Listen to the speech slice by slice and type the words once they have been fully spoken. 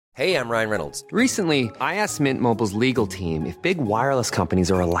Hey, I'm Ryan Reynolds. Recently, I asked Mint Mobile's legal team if big wireless companies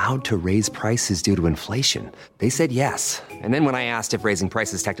are allowed to raise prices due to inflation. They said yes. And then when I asked if raising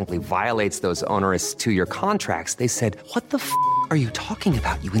prices technically violates those onerous 2-year contracts, they said, "What the f*** are you talking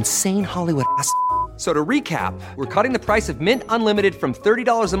about, you insane Hollywood ass?" So to recap, we're cutting the price of Mint Unlimited from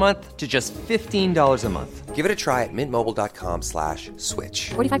 $30 a month to just $15 a month. Give it a try at mintmobile.com/switch.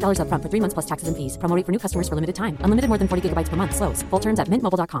 $45 up front for 3 months plus taxes and fees. Promo rate for new customers for limited time. Unlimited more than 40 gigabytes per month. Slows full terms at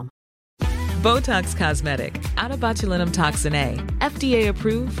mintmobile.com. Botox Cosmetic, out of botulinum toxin A, FDA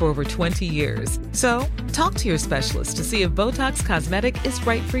approved for over 20 years. So, talk to your specialist to see if Botox Cosmetic is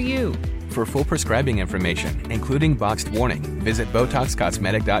right for you. For full prescribing information, including boxed warning, visit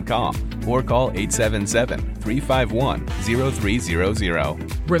BotoxCosmetic.com or call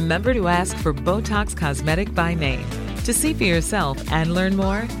 877-351-0300. Remember to ask for Botox Cosmetic by name. To see for yourself and learn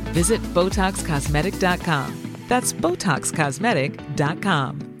more, visit BotoxCosmetic.com. That's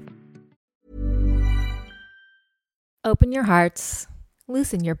BotoxCosmetic.com. Open your hearts,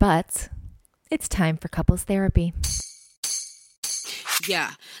 loosen your butts. It's time for couples therapy.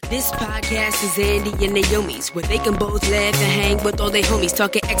 Yeah, this podcast is Andy and Naomi's, where they can both laugh and hang with all their homies,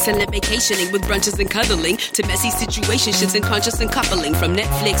 talking excellent vacationing with brunches and cuddling, to messy situationships and conscious and coupling, from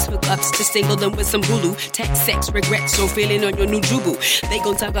Netflix hookups to singledom with some Hulu, tech, sex, regrets, or feeling on your new jubu. They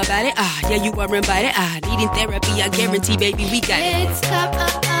gon' talk about it, yeah, you are invited, needing therapy, I guarantee, baby, we got it. It's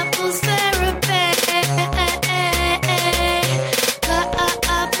couples therapy.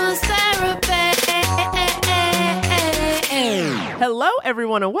 Couples therapy. Hello,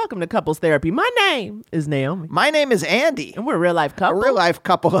 everyone, and welcome to Couples Therapy. My name is Naomi. My name is Andy. And we're a real-life couple. A real-life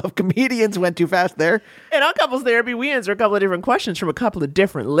couple of comedians. Went too fast there. And on Couples Therapy, we answer a couple of different questions from a couple of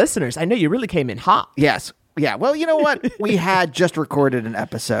different listeners. I know you really came in hot. Yes. Yeah, well, you know what? We had just recorded an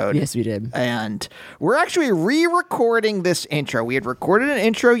episode. Yes, we did. And we're actually re-recording this intro. We had recorded an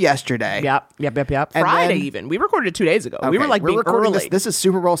intro yesterday. Yep. Friday even. We recorded it 2 days ago. Okay, we're being early. This is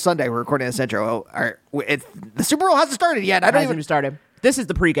Super Bowl Sunday. We're recording this intro. The Super Bowl hasn't started yet. It hasn't even started. This is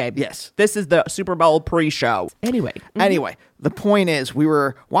the pregame. Yes. This is the Super Bowl pre-show. Anyway, the point is we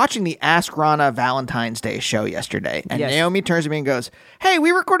were watching the Ask Rana Valentine's Day show yesterday, and Naomi turns to me and goes, "Hey,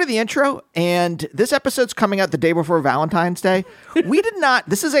 we recorded the intro, and this episode's coming out the day before Valentine's Day. We did not.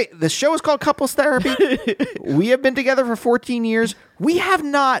 The show is called Couples Therapy. We have been together for 14 years. We have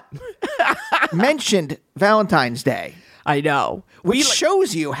not mentioned Valentine's Day." I know. Which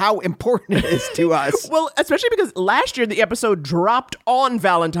shows you how important it is to us. Well, especially because last year the episode dropped on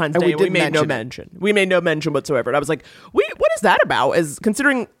Valentine's Day and we made no mention. We made no mention whatsoever. And I was like, what is that about? As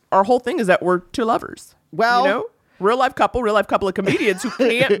considering our whole thing is that we're two lovers. Well, you know? Real life couple of comedians who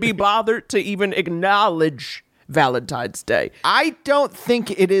can't be bothered to even acknowledge Valentine's Day. I don't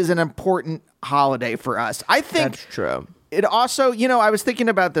think it is an important holiday for us. I think that's true. It also, I was thinking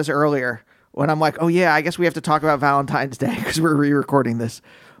about this earlier. When I'm like, oh yeah, I guess we have to talk about Valentine's Day because we're re-recording this.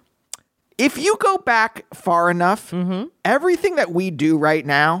 If you go back far enough, everything that we do right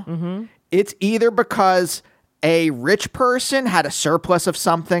now, it's either because a rich person had a surplus of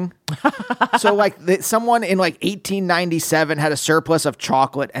something. So someone in 1897 had a surplus of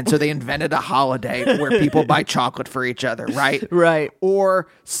chocolate, and so they invented a holiday where people buy chocolate for each other, right? Right. Or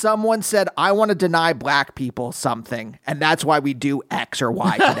someone said, I want to deny black people something, and that's why we do X or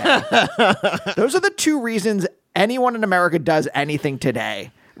Y today. Those are the two reasons anyone in America does anything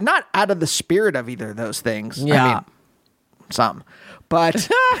today. Not out of the spirit of either of those things. Yeah. I mean, some. But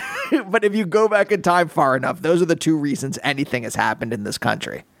but if you go back in time far enough, those are the two reasons anything has happened in this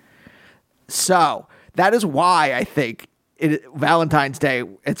country. So that is why I think Valentine's Day,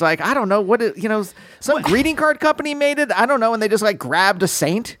 it's like, I don't know some greeting card company made it. I don't know. And they just grabbed a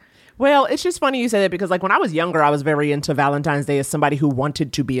saint. Well, it's just funny you say that because when I was younger, I was very into Valentine's Day as somebody who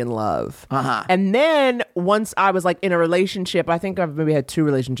wanted to be in love. And then once I was in a relationship, I think I've maybe had 2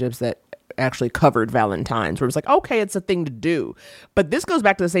 relationships that actually covered Valentine's, where it was okay, it's a thing to do. But this goes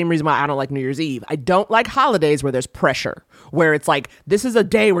back to the same reason why I don't like New Year's Eve. I don't like holidays where there's pressure, where it's this is a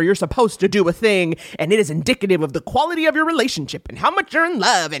day where you're supposed to do a thing and it is indicative of the quality of your relationship and how much you're in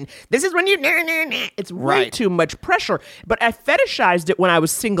love, and this is when you it's way too much pressure. But I fetishized it when I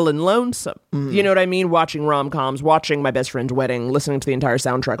was single and lonesome. You know what I mean? Watching rom-coms, watching my best friend's wedding, listening to the entire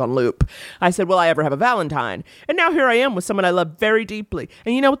soundtrack on loop. I said, will I ever have a Valentine? And now here I am with someone I love very deeply.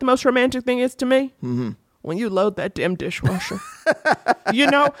 And you know what the most romantic thing is to me? When you load that damn dishwasher. You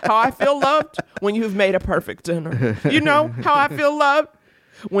know how I feel loved? When you've made a perfect dinner. You know how I feel loved?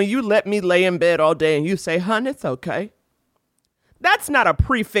 When you let me lay in bed all day and you say, hun, it's okay. That's not a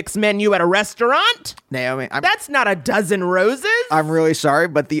prefix menu at a restaurant. Naomi, That's not a dozen roses. I'm really sorry,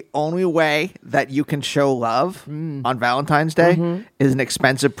 but the only way that you can show love on Valentine's Day is an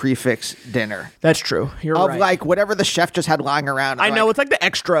expensive prefix dinner. That's true. You're of right. like whatever the chef just had lying around. I know, it's like the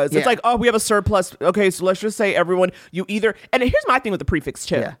extras. Yeah. It's like, oh, we have a surplus. Okay, so let's just say everyone, you either, and here's my thing with the prefix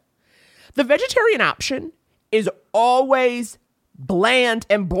too. Yeah. The vegetarian option is always bland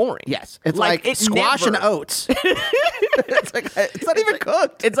and boring. Yes. It's like it squash never- and oats. It's not even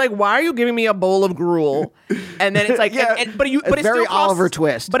cooked. It's like, why are you giving me a bowl of gruel? And then it's like, Yeah, but it very still costs, Oliver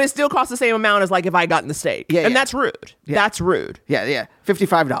Twist. But it still costs the same amount as like if I gotten the steak. Yeah, and yeah. that's rude. Yeah. That's rude. Yeah.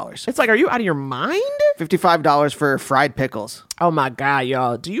 $55. It's like, are you out of your mind? $55 for fried pickles. Oh my God,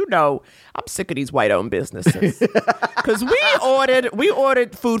 y'all. Do you know, I'm sick of these white-owned businesses. Because we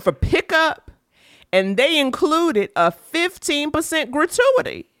ordered food for pickup, and they included a 15%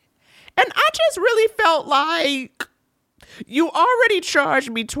 gratuity. And I just really felt like you already charged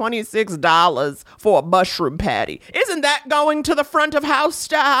me $26 for a mushroom patty. Isn't that going to the front of house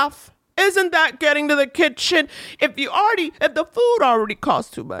staff? Isn't that getting to the kitchen? If the food already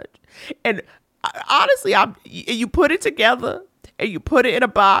costs too much. And honestly, you put it together and you put it in a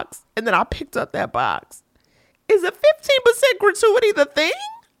box, and then I picked up that box. Is a 15% gratuity the thing?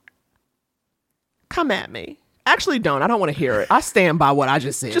 Come at me. Actually, don't. I don't want to hear it. I stand by what I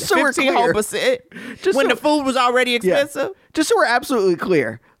just said. Just so we're clear. 15% when the food was already expensive. Yeah. Just so we're absolutely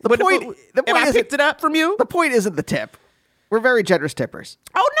clear. The point I picked it up from you? The point isn't the tip. We're very generous tippers.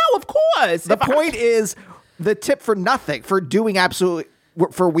 Oh, no, of course. The point is the tip for nothing, for doing absolutely,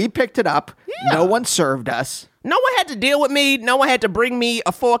 for we picked it up. Yeah. No one served us. No one had to deal with me. No one had to bring me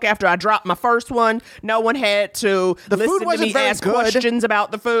a fork after I dropped my first one. No one had to listen to me ask questions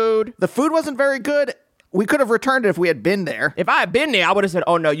about the food. The food wasn't very good. We could have returned it if we had been there. If I had been there, I would have said,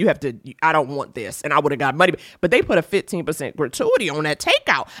 oh, no, you have to, I don't want this. And I would have got money. But they put a 15% gratuity on that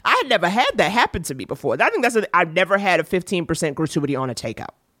takeout. I had never had that happen to me before. I think I've never had a 15% gratuity on a takeout.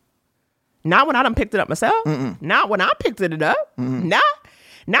 Not when I done picked it up myself. Not when I picked it up.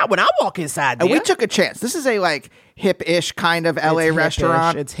 Not when I walk inside there. And we took a chance. This is a like hip-ish kind of LA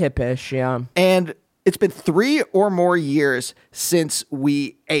restaurant. It's hippish, yeah. And it's been 3 or more years since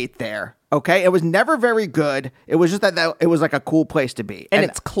we ate there. Okay, it was never very good. It was just that it was like a cool place to be, and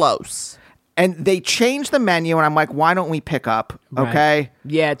it's close. And they changed the menu, and I'm like, why don't we pick up? Okay, right.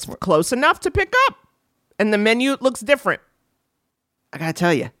 Yeah, it's close enough to pick up, and the menu looks different. I gotta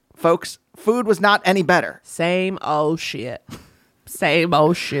tell you, folks, food was not any better. Same old shit. Same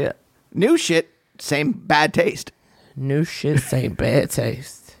old shit. New shit, same bad taste. New shit, same bad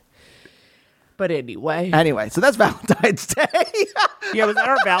taste. But anyway, so that's Valentine's Day. Yeah, was that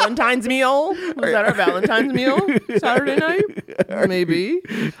our Valentine's meal? Was that our Valentine's meal Saturday night? Maybe.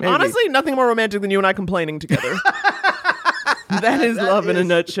 Honestly, nothing more romantic than you and I complaining together. that is love in a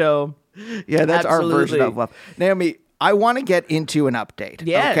nutshell. Yeah, that's Absolutely. our version of love. Naomi, I want to get into an update.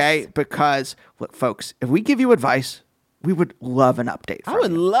 Yes. Okay, because look, folks, if we give you advice, we would love an update. I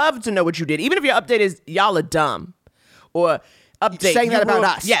would love to know what you did, even if your update is y'all are dumb, or update saying that about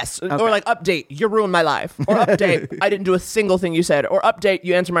us. Yes, Okay. or like update you ruined my life, or update I didn't do a single thing you said, or update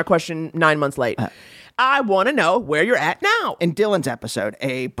you answered my question 9 months late. I want to know where you're at now. In Dylan's episode,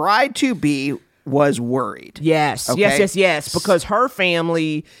 a bride-to-be was worried. Yes, Okay? yes, because her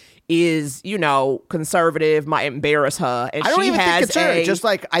family is, conservative, might embarrass her, and I don't she even has think conservative. Just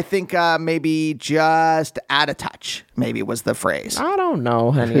like I think maybe just out of touch. Maybe was the phrase. I don't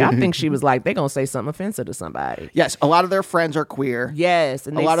know, honey. I think she was like, they're gonna say something offensive to somebody. Yes, a lot of their friends are queer. Yes,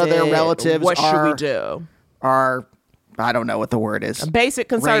 and a lot of their relatives what should we do? Are I don't know what the word is. Basic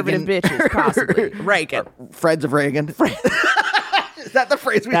conservative Reagan. bitches, possibly. Reagan. Friends of Reagan. Is that the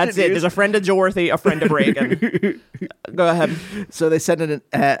phrase we That's should it. use? There's a friend of Dorothy, a friend of Reagan. Go ahead. So they sent it,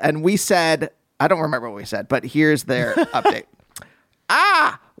 and we said, I don't remember what we said, but here's their update.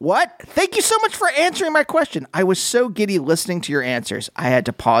 What? Thank you so much for answering my question. I was so giddy listening to your answers. I had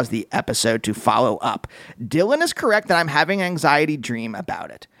to pause the episode to follow up. Dylan is correct that I'm having an anxiety dream about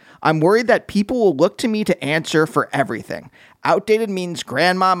it. I'm worried that people will look to me to answer for everything. Outdated means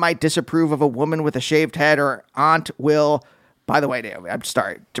grandma might disapprove of a woman with a shaved head, or aunt will... By the way, Naomi, I'm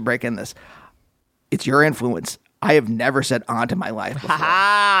sorry to break in this. It's your influence. I have never said aunt in my life before.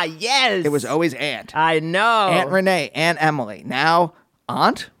 Yes. It was always aunt. I know. Aunt Renee, Aunt Emily. Now,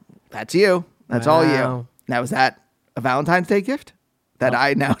 aunt, that's you. That's all you. Now, is that a Valentine's Day gift? That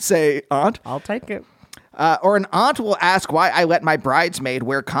I now say aunt? I'll take it. Or an aunt will ask why I let my bridesmaid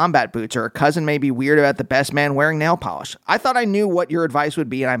wear combat boots, or a cousin may be weird about the best man wearing nail polish. I thought I knew what your advice would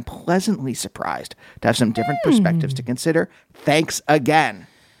be, and I'm pleasantly surprised to have some different perspectives to consider. Thanks again.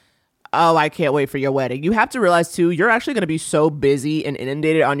 oh, I can't wait for your wedding. You have to realize, too, you're actually going to be so busy and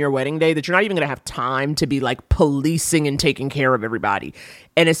inundated on your wedding day that you're not even going to have time to be like policing and taking care of everybody.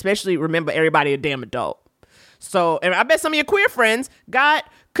 And especially, remember, everybody a damn adult. So, and I bet some of your queer friends got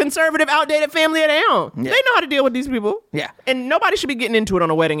conservative, outdated family of their own. Yeah. They know how to deal with these people. Yeah. And nobody should be getting into it on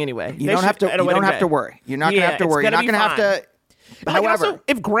a wedding anyway. You don't have to worry. You're not going to have to worry. You're not going to have to. But however, also,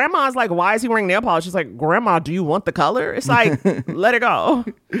 if grandma's like, why is he wearing nail polish? She's like, Grandma, do you want the color? It's like, let it go.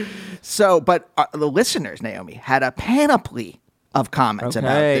 So, but the listeners, Naomi, had a panoply of comments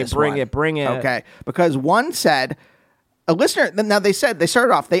about this. Bring it. Okay. Because one said, a listener, now they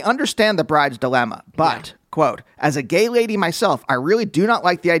started off, they understand the bride's dilemma, but, quote, as a gay lady myself, I really do not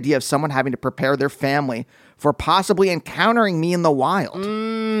like the idea of someone having to prepare their family for possibly encountering me in the wild.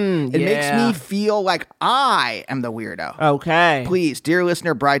 It makes me feel like I am the weirdo. Okay. Please, dear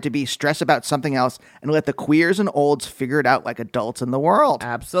listener, bride-to-be, stress about something else and let the queers and olds figure it out like adults in the world.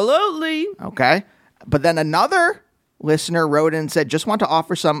 Absolutely. Okay. But then another listener wrote in and said, just want to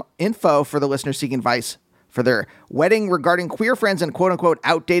offer some info for the listener seeking advice for their wedding regarding queer friends and quote-unquote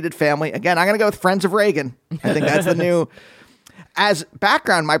outdated family. Again, I'm going to go with Friends of Reagan. I think that's the new... As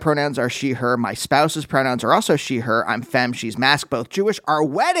background, my pronouns are she, her. My spouse's pronouns are also she, her. I'm femme, she's masc, both Jewish. Our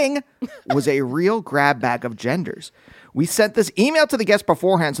wedding was a real grab bag of genders. We sent this email to the guests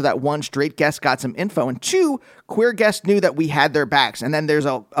beforehand so that one, straight guest got some info, and two, queer guests knew that we had their backs. And then there's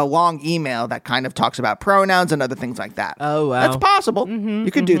a long email that kind of talks about pronouns and other things like that. Oh, wow. That's possible.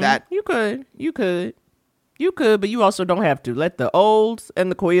 You could do that. You could, but you also don't have to. Let the olds and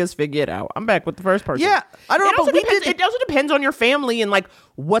the queers figure it out. I'm back with the first person. Yeah, I don't know, but it also depends on your family and like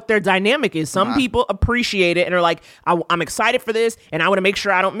what their dynamic is. Some people appreciate it and are like, I'm excited for this and I want to make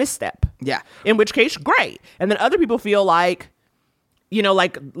sure I don't misstep. Yeah. In which case, great. And then other people feel like, you know,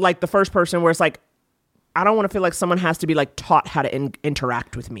 like the first person where it's like, I don't want to feel like someone has to be like taught how to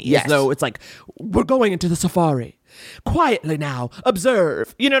interact with me. Yes. As though it's like, we're going into the safari. Quietly now,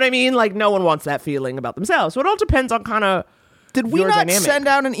 observe. You know what I mean? Like, no one wants that feeling about themselves. So it all depends on kind of Did we not send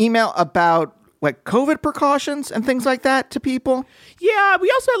out an email about like COVID precautions and things like that to people? Yeah,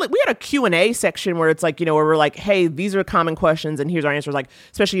 we also we had a Q&A section where it's like, you know, where we're like, hey, these are common questions and here's our answers. Like,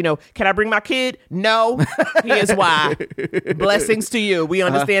 especially, you know, can I bring my kid? No. Here's why. Blessings to you. We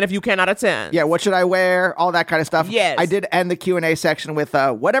understand if you cannot attend. Yeah, what should I wear? All that kind of stuff. Yes. I did end the Q&A section with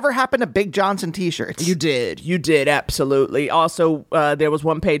whatever happened to Big Johnson t-shirts. You did, absolutely. Also, there was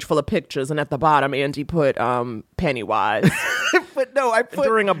one page full of pictures and at the bottom, Andy put Pennywise. But no, I put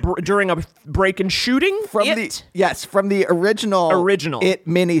during a break and shooting from the original It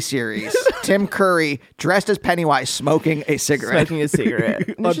miniseries. Tim Curry dressed as Pennywise smoking a cigarette. And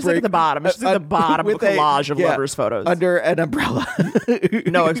she's like at the bottom. She's at the bottom of a collage of lovers' photos under an umbrella.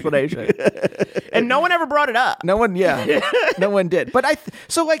 No explanation, and no one ever brought it up. No one did. But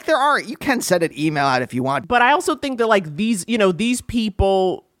you can send an email out if you want. But I also think that like these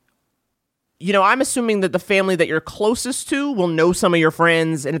people. You know, I'm assuming that the family that you're closest to will know some of your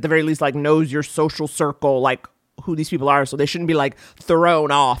friends and at the very least, like, knows your social circle, like, who these people are. So they shouldn't be, like,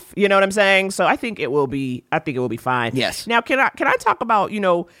 thrown off. You know what I'm saying? So I think it will be fine. Yes. Now, can I talk about, you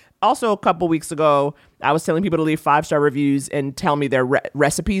know, also a couple weeks ago, I was telling people to leave 5-star reviews and tell me their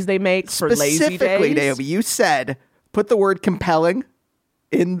recipes they make for lazy days. Specifically, Naomi, you said, put the word compelling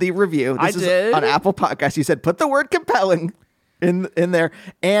in the review. I did. On Apple Podcasts. You said, put the word compelling in there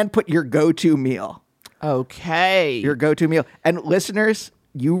and put your go-to meal. Okay. Your go-to meal. And listeners,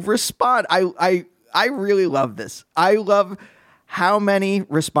 you respond. I really love this. I love how many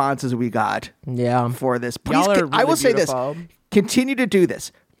responses we got for this. Please, Y'all are really I will say beautiful. this. Continue to do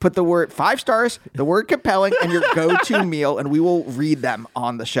this. Put the word 5 stars, the word compelling, and your go-to meal, and we will read them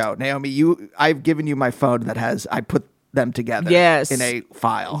on the show. Naomi, I've given you my phone I put them together in a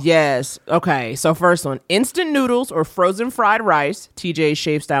file. Yes. Okay. So first one, instant noodles or frozen fried rice. TJ's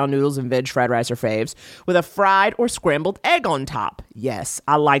shape style noodles and veg fried rice are faves with a fried or scrambled egg on top. Yes,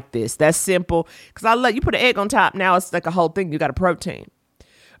 I like this. That's simple because I let you put an egg on top. Now it's like a whole thing. You got a protein.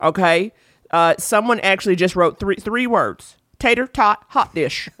 Okay. Someone actually just wrote three words. Tater tot hot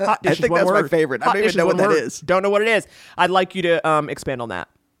dish. Hot dish. I think that's my favorite. I don't even know what that is. Don't know what it is. I'd like you to expand on that.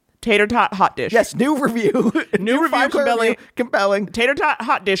 Tater tot hot dish. Yes, new review. New review compelling. Tater tot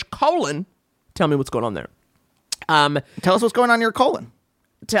hot dish, colon. Tell me what's going on there. Tell us what's going on in your colon.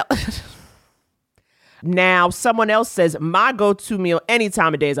 Now, someone else says, my go-to meal any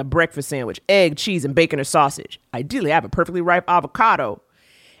time of day is a breakfast sandwich, egg, cheese, and bacon or sausage. Ideally, I have a perfectly ripe avocado.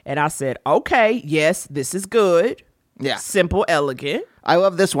 And I said, okay, yes, this is good. Yeah. Simple, elegant. I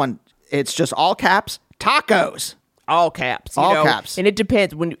love this one. It's just all caps, tacos. All caps. You All know? caps. And it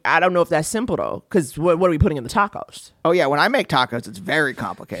depends. I don't know if that's simple, though, because what are we putting in the tacos? Oh, yeah. When I make tacos, it's very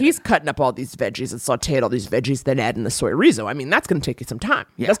complicated. He's cutting up all these veggies and sauteed all these veggies, then adding the soy rizo. I mean, that's going to take you some time.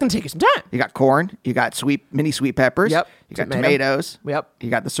 Yeah. That's going to take you some time. You got corn. You got mini sweet peppers. Yep. You got tomatoes. Yep. You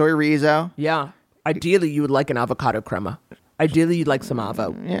got the soy rizo. Yeah. Ideally, you would like an avocado crema. Ideally, you'd like some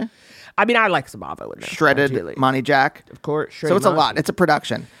avo. Yeah. I mean, I like some avo in there. Shredded ideally. Monty Jack. Of course. So it's a lot. It's a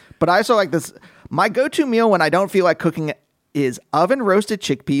production. But I also like this. My go-to meal when I don't feel like cooking is oven roasted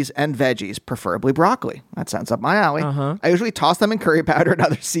chickpeas and veggies, preferably broccoli. That sounds up my alley. I usually toss them in curry powder and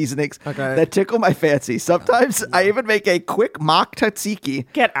other seasonings that tickle my fancy. Sometimes I even make a quick mock tzatziki.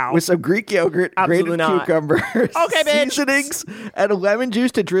 Get out. With some Greek yogurt, Absolutely grated not. cucumbers, Okay, bitch. seasonings, and lemon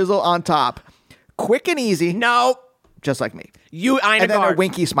juice to drizzle on top. Quick and easy. No. Just like me. You Ina And then a Garten.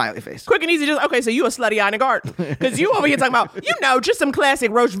 winky smiley face. Quick and easy. Okay, so you a slutty Ina Garten. Because you over here talking about, just some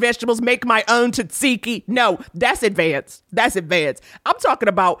classic roast vegetables, make my own tzatziki. No, that's advanced. That's advanced. I'm talking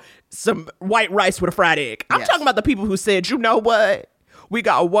about some white rice with a fried egg. I'm talking about the people who said, you know what? We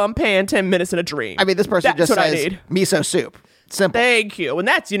got 1 pan, 10 minutes, and a dream. I mean, this person That's just what I says need. miso soup. Simple. Thank you. And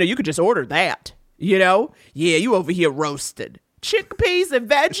that's, you could just order that. Yeah, you over here roasted. Chickpeas and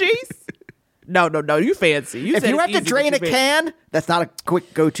veggies? No, you fancy. If you have to drain a can, that's not a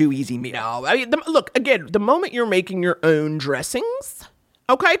quick go-to easy meal. No, I mean, look, again, the moment you're making your own dressings,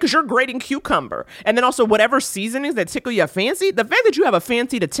 okay, because you're grating cucumber, and then also whatever seasonings that tickle your fancy, the fact that you have a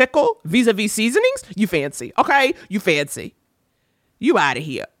fancy to tickle vis-a-vis seasonings, you fancy, okay? You fancy. You out of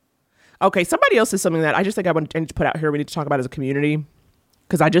here. Okay, somebody else says something that I just think I need to put out here we need to talk about as a community,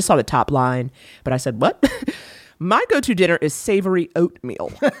 because I just saw the top line, but I said, what? My go-to dinner is savory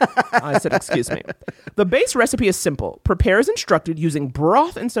oatmeal. I said, excuse me. The base recipe is simple. Prepare as instructed using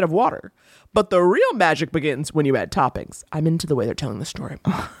broth instead of water. But the real magic begins when you add toppings. I'm into the way they're telling the story.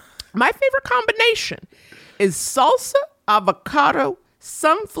 My favorite combination is salsa, avocado,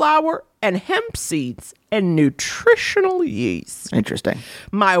 sunflower, and hemp seeds, and nutritional yeast. Interesting.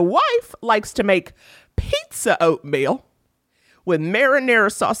 My wife likes to make pizza oatmeal with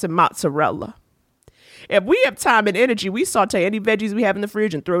marinara sauce and mozzarella. If we have time and energy, we saute any veggies we have in the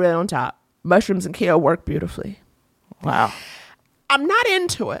fridge and throw it on top. Mushrooms and kale work beautifully. Wow. I'm not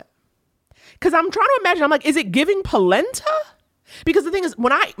into it. Because I'm trying to imagine, I'm like, is it giving polenta? Because the thing is,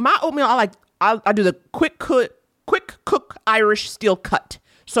 when my oatmeal, I do the quick cook Irish steel cut.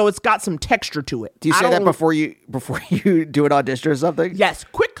 So it's got some texture to it. Do you say that before you do it on dish or something? Yes.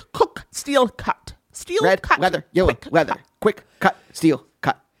 Quick cook steel cut. Red, cut. leather, yellow, Quick leather. cut. Quick cut, steel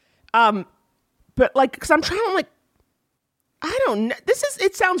cut. But because I'm trying to I don't know.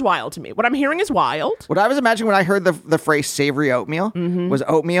 It sounds wild to me. What I'm hearing is wild. What I was imagining when I heard the phrase savory oatmeal was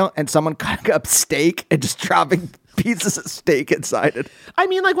oatmeal and someone cutting up steak and just dropping pieces of steak inside it. I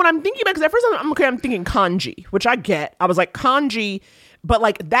mean, when I'm thinking about, because at first I'm thinking congee, which I get. I was like, congee, but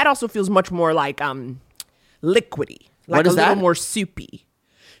that also feels much more like liquidy. What is a little that? more soupy.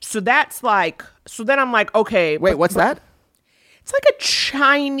 So that's so then I'm like, okay. Wait, what's that? It's like a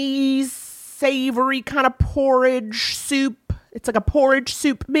Chinese savory kind of porridge soup. It's like a porridge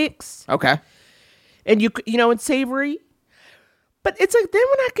soup mix. Okay. And it's savory. But it's like, then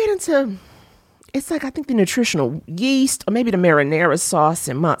when I get into, it's like, I think the nutritional yeast, or maybe the marinara sauce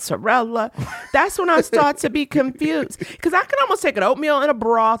and mozzarella, that's when I start to be confused. Because I can almost take an oatmeal and a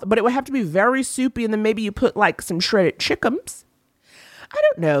broth, but it would have to be very soupy, and then maybe you put some shredded chickens. I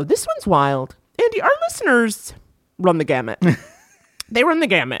don't know. This one's wild. Andy, our listeners run the gamut. They run the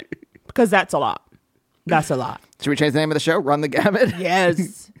gamut. Because that's a lot. That's a lot. Should we change the name of the show? Run the Gamut?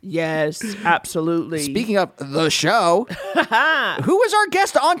 Yes, absolutely. Speaking of the show, who was our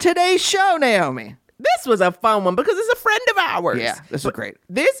guest on today's show, Naomi? This was a fun one because it's a friend of ours. Yeah, this is great.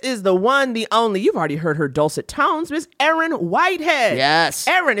 This is the one, the only, you've already heard her dulcet tones, Miss Erin Whitehead. Yes.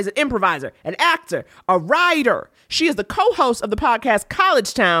 Erin is an improviser, an actor, a writer. She is the co-host of the podcast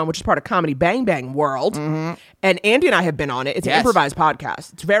College Town, which is part of Comedy Bang Bang World. Mm-hmm. And Andy and I have been on it. It's an improvised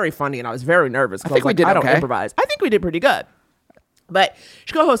podcast. It's very funny, and I was very nervous. I think we did I don't okay. improvise. I think we did pretty good. But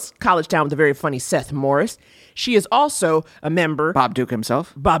she co-hosts College Town with the very funny Seth Morris. She is also a member. Bob Duke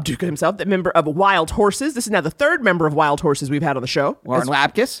himself, the member of Wild Horses. This is now the third member of Wild Horses we've had on the show. Warren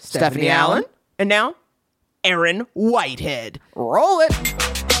Lapkus, Stephanie Allen. And now, Erin Whitehead. Roll it.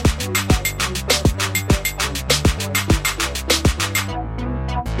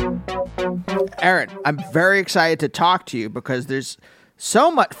 Erin, I'm very excited to talk to you because there's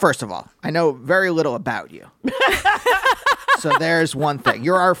so much. First of all, I know very little about you. So there's one thing.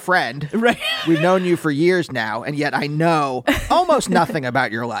 You're our friend. Right. We've known you for years now, and yet I know almost nothing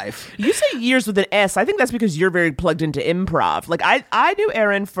about your life. You say years with an S. I think that's because you're very plugged into improv. I knew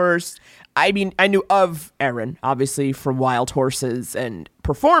Erin first I mean, I knew of Erin, obviously, from Wild Horses and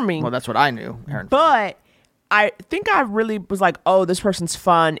performing. Well, that's what I knew, Erin. But I think I really was like, oh, this person's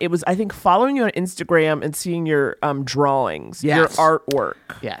fun. It was, I think, following you on Instagram and seeing your drawings, your artwork.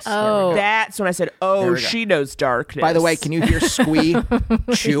 Yes. Oh. That's when I said, oh, she knows darkness. By the way, can you hear Squee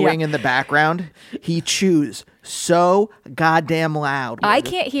chewing in the background? He chews so goddamn loud. I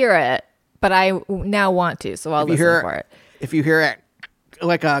can't hear it, but I now want to, so I'll listen for it. If you hear it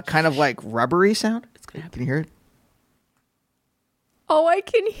like a kind of like rubbery sound, can you hear it? Oh, I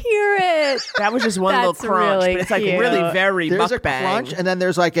can hear it. That was just one little crunch, really but it's like cute. really very There's mukbang. a crunch, and then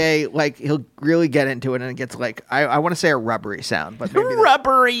there's like he'll really get into it, and it gets like I want to say a rubbery sound, but maybe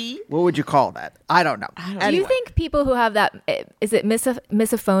Rubbery. what would you call that? I don't know. Do you think people who have that, is it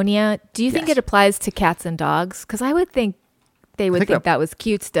misophonia? Do you think it applies to cats and dogs? Because I would think they would think that was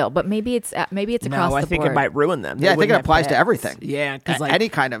cute still, but maybe it's across the board. No, I think it might ruin them. Yeah, I think it applies to everything. Yeah, because like any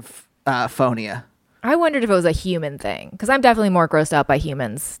kind of phonia. I wondered if it was a human thing, because I'm definitely more grossed out by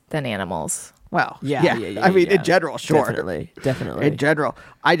humans than animals. Well, Yeah, I mean, in general, sure. Definitely. In general.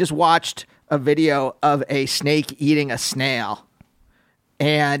 I just watched a video of a snake eating a snail,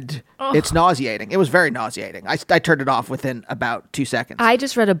 and it's nauseating. It was very nauseating. I turned it off within about 2 seconds. I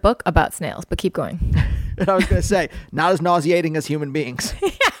just read a book about snails, but keep going. And I was going to say, not as nauseating as human beings.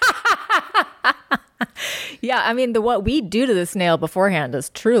 Yeah, I mean, what we do to the snail beforehand is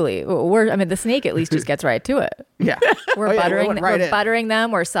truly, the snake at least just gets right to it. Yeah. We're buttering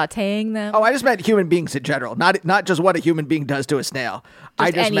them, we're sauteing them. Oh, I just meant human beings in general, not just what a human being does to a snail. I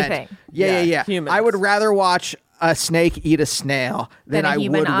just anything. meant, yeah. Humans. I would rather watch a snake eat a snail than a I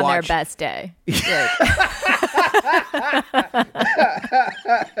human would on watch their best day.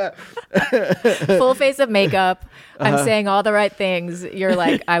 Full face of makeup. I'm saying all the right things. You're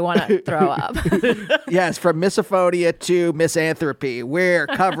like, I want to throw up. Yes, from misophonia to misanthropy, we're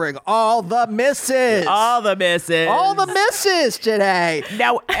covering all the misses. All the misses. All the misses today.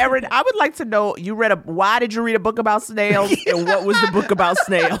 Now, Erin, I would like to know, why did you read a book about snails, and what was the book about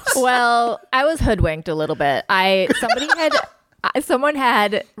snails? Well, I was hoodwinked a little bit. Someone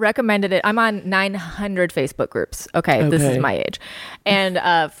had recommended it. I'm on 900 Facebook groups. Okay, this is my age, and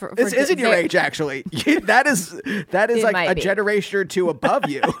This isn't your age, actually. that is like a be. generation or two above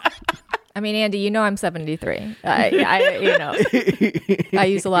you. I mean, Andy, you know I'm 73. I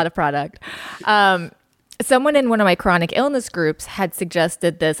use a lot of product. Someone in one of my chronic illness groups had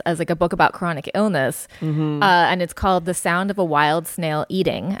suggested this as like a book about chronic illness, and it's called "The Sound of a Wild Snail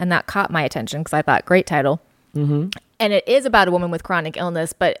Eating," and that caught my attention because I thought, great title. And it is about a woman with chronic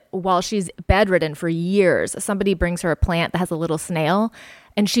illness, but while she's bedridden for years, somebody brings her a plant that has a little snail,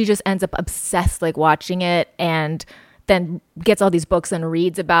 and she just ends up obsessed, like watching it, and then gets all these books and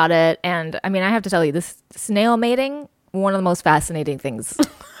reads about it. And I mean, I have to tell you, this snail mating, one of the most fascinating things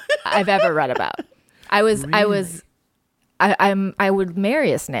I've ever read about. I would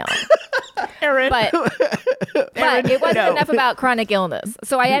marry a snail. Erin. But it wasn't enough about chronic illness.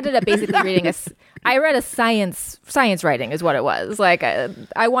 So I ended up basically reading I read a science writing is what it was. Like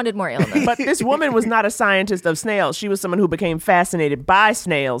I wanted more illness. But this woman was not a scientist of snails. She was someone who became fascinated by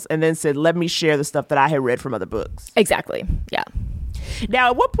snails and then said, let me share the stuff that I had read from other books. Exactly. Yeah. Now,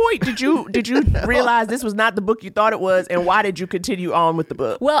 at what point did you realize this was not the book you thought it was, and why did you continue on with the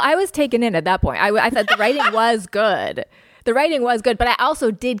book? Well, I was taken in at that point. I thought the writing was good. The writing was good, but I also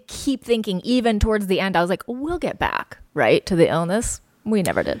did keep thinking, even towards the end, I was like, we'll get back, right, to the illness. We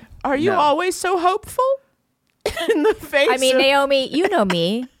never did. Are you always so hopeful? In the face I mean, Naomi, you know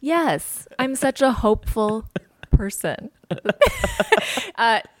me. Yes, I'm such a hopeful person.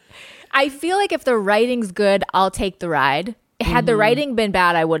 I feel like if the writing's good, I'll take the ride. Had the writing been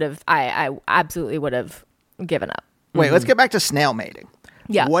bad, I absolutely would have given up. Wait, let's get back to snail mating.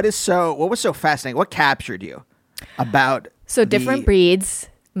 Yeah. What was so fascinating? What captured you about different breeds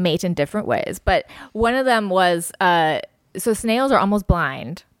mate in different ways, but one of them was so snails are almost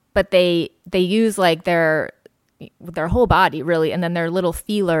blind, but they use like their whole body really, and then their little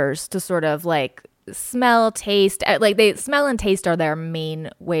feelers to sort of like smell, taste, like they smell and taste are their main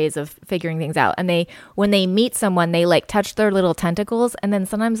ways of figuring things out. And when they meet someone, they like touch their little tentacles, and then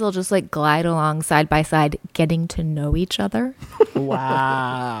sometimes they'll just like glide along side by side, getting to know each other.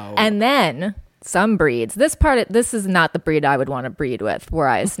 Wow. And then some breeds, this is not the breed I would want to breed with were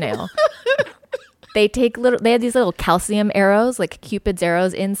I a snail. They have these little calcium arrows, like Cupid's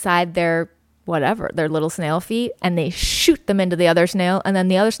arrows, inside their little snail feet, and they shoot them into the other snail, and then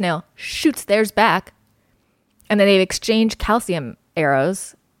the other snail shoots theirs back, and then they exchange calcium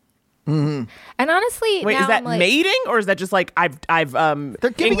arrows, And honestly, Wait, now is that I'm like, mating or is that just like I've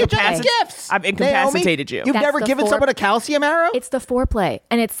They're giving you just gifts. I've incapacitated you. You've That's never the given someone a calcium arrow? It's the foreplay,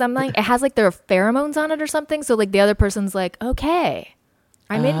 and it's something. It has like their pheromones on it or something. So like the other person's like, okay,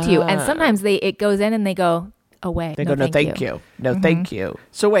 I'm into you, and sometimes it goes in and they go away. They go, no, thank you. No, thank you.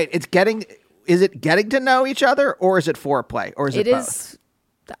 So wait, is it getting to know each other, or is it foreplay, or is it both?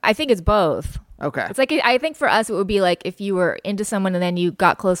 I think it's both. Okay. It's like I think for us it would be like if you were into someone and then you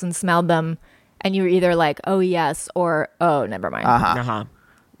got close and smelled them, and you were either like, oh yes, or oh never mind.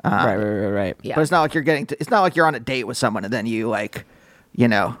 Right. Yeah. But it's not like it's not like you're on a date with someone and then you like,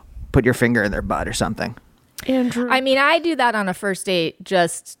 put your finger in their butt or something. Andrew. I mean, I do that on a first date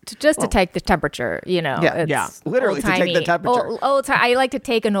just to take the temperature. Yeah. Literally to take the temperature. I like to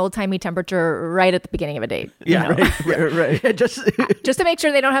take an old timey temperature right at the beginning of a date. Right. Just to make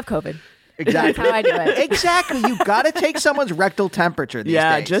sure they don't have COVID. Exactly. That's how I do it. Exactly. You got to take someone's rectal temperature these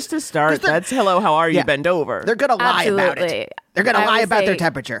days. Just to start. That's hello, how are you? Yeah. Bend over. They're going to lie about Absolutely. it. They're going to I lie would about their say-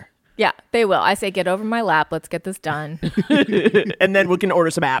 temperature. Yeah, they will. I say, get over my lap. Let's get this done. And then we can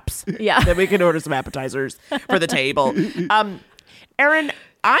order some apps. Yeah. Then we can order some appetizers for the table. Erin,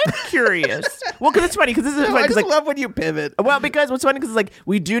 I'm curious. Well, because it's funny. Because this is funny. I just Like, love when you pivot. well, because what's funny because it's like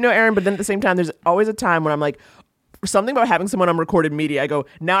we do know Erin, but then at the same time, there's always a time when I'm like, something about having someone on recorded media. I go,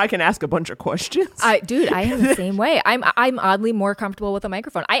 now I can ask a bunch of questions. Dude, I am the same way. I'm oddly more comfortable with a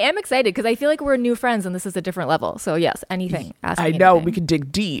microphone. I am excited because I feel like we're new friends and this is a different level. So yes, anything. Ask me I know anything. we can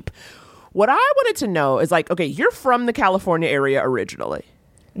dig deep. What I wanted to know is like, okay, you're from the California area originally.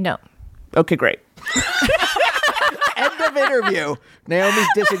 No. Okay, great. End of interview. Naomi's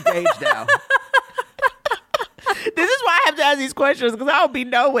disengaged now. This is why I have to ask these questions because I don't be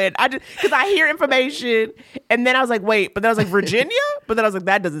knowing. Because I hear information and then I was like, wait, but then I was like, Virginia? But then I was like,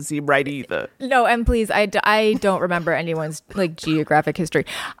 that doesn't seem right either. No, and please, I don't remember anyone's like geographic history.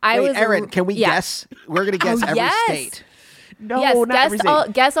 Wait, Erin, can we guess? We're going to guess every state. No, yes, not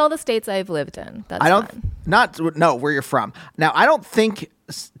everything. guess all the states I've lived in. That's fine. No, where you're from. Now, I don't think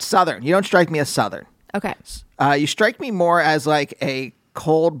Southern. You don't strike me as Southern. Okay. You strike me more as like a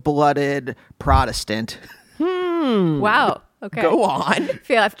cold-blooded Protestant. Wow. Okay. Go on.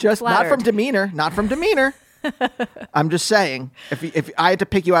 Feel Just flattered. not from demeanor. I'm just saying, if I had to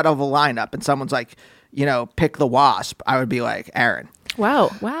pick you out of a lineup and someone's like, pick the Wasp, I would be like, Erin. Wow.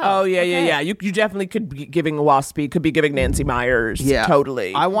 Oh, yeah, Okay. yeah. You definitely could be giving Waspy, could be giving Nancy Myers. Yeah.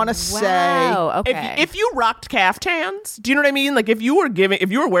 Totally. I want to say, Wow. Okay. If you rocked caftans, do you know what I mean? Like if you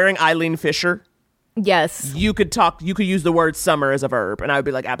were wearing Eileen Fisher, Yes. you could use the word summer as a verb, and I would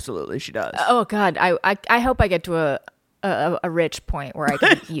be like, absolutely, she does. Oh God. I hope I get to a rich point where I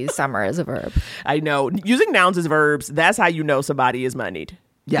can use summer as a verb. I know. Using nouns as verbs, that's how you know somebody is moneyed.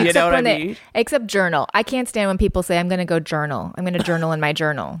 Yeah. You know what I mean? Except journal. I can't stand when people say, I'm going to go journal. I'm going to journal in my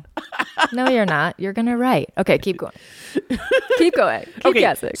journal. No, you're not. You're going to write. Okay, keep going. Keep going. Keep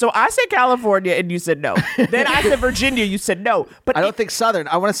guessing. So I said California, and you said no. Then I said Virginia, you said no. But I don't think Southern.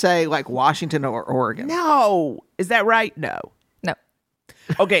 I want to say like Washington or Oregon. No. Is that right? No. No.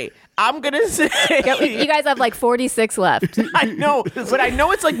 Okay, I'm going to say... You guys have like 46 left. I know, but I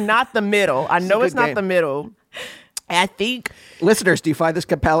know it's like not the middle. I know it's not game. the middle. I think Listeners, do you find this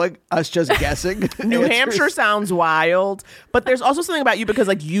compelling? Us just guessing? New Hampshire sounds wild, but there's also something about you because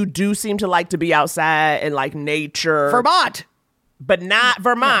like you do seem to like to be outside and like nature. Vermont. But not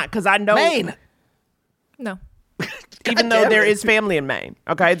Vermont because I know Maine. No. even though there is family in Maine.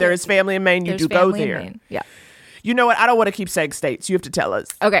 Okay, there is family in Maine. You There's do go family in there. Maine. Yeah. You know what? I don't want to keep saying states. You have to tell us.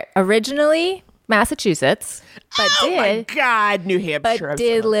 Okay. Originally Massachusetts, but Oh my God, New Hampshire. but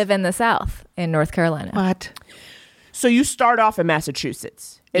did live in the South in North Carolina. What? So you start off in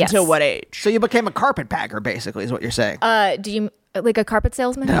Massachusetts Yes. until what age? So you became a carpetbagger, basically, is what you're saying. Do you like a carpet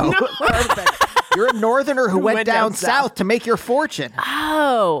salesman? No. You're a northerner who went down south to make your fortune.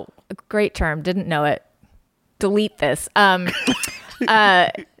 Oh, a great term. Didn't know it. Delete this. We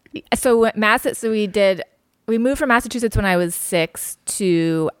moved from Massachusetts when I was 6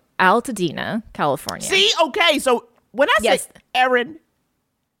 to Altadena, California. See, okay. So when I Yes. say Erin,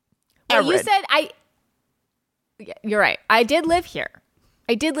 Well, you Erin. said Yeah, you're right. I did live here,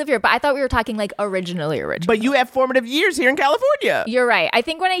 but I thought we were talking like originally. But you have formative years here in California. You're right. I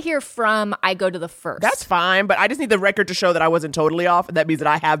think when I hear from, I go to the first. That's fine, but I just need the record to show that I wasn't totally off. That means that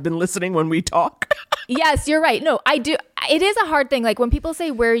I have been listening when we talk. Yes, you're right. No, I do. It is a hard thing. Like when people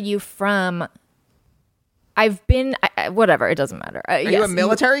say, where are you from? I've been, whatever. It doesn't matter. Are you a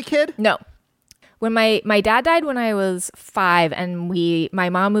military kid? No. When my dad died when I was 5, and my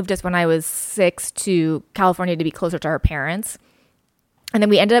mom moved us when I was 6 to California to be closer to our parents. And then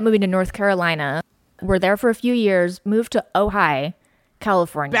we ended up moving to North Carolina. We're there for a few years, moved to Ojai,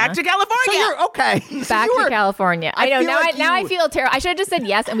 California. Back to California. So you're okay. Back to California. I know. feel Now, like I you- feel terrible. I should have just said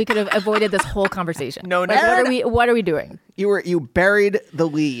yes, and we could have avoided this whole conversation. No, Like, no. what are we doing? You buried the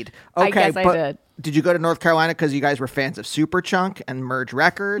lead. Okay, I guess I but did. you go to North Carolina because you guys were fans of Superchunk and Merge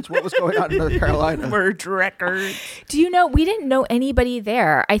Records? What was going on in North Carolina? Merge Records. Do you know we didn't know anybody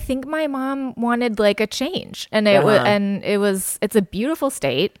there? I think my mom wanted like a change, and it's a beautiful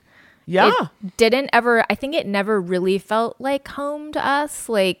state. Yeah. It didn't ever. I think it never really felt like home to us.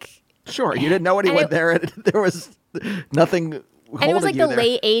 Like, Sure, you didn't know anyone there, and there was nothing. and it was like the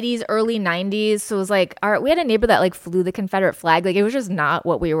late '80s, early '90s. So it was like, we had a neighbor that like flew the Confederate flag. Like, it was just not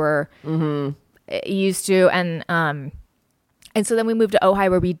what we were used to. And so then we moved to Ojai,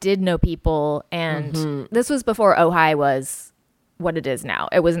 where we did know people, and this was before Ojai was what it is now.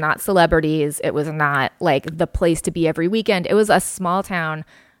 It was not celebrities. It was not like the place to be every weekend. It was a small town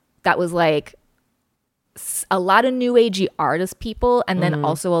that was like a lot of new agey artist people, and then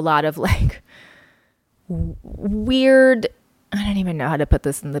also a lot of like weird, I don't even know how to put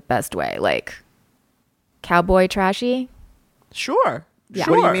this in the best way, like cowboy trashy. Sure. Yeah.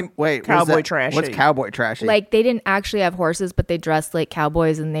 What do you mean? Wait, Cowboy trashy. What's cowboy trashy? Like, they didn't actually have horses, but they dressed like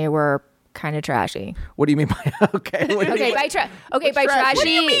cowboys, and they were kind of trashy. What do you mean by okay? What do you Okay, mean? by trashy? trashy. What do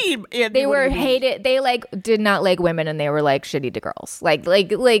you mean? Andy? They What do were you mean? hated. They like did not like women, and they were like shitty to girls. Like,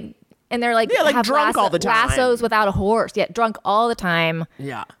 and they're like, Yeah, like have drunk all the time. lassos without a horse. Yeah, drunk all the time.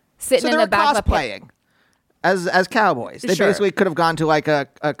 Yeah. Sitting So in they the were back of a pit. cosplaying as cowboys. They Sure. basically could have gone to like a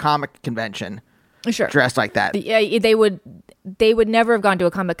comic convention Sure. dressed like that. Yeah, they would never have gone to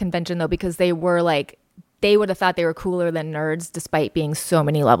a comic convention though, because they were like, they would have thought they were cooler than nerds, despite being so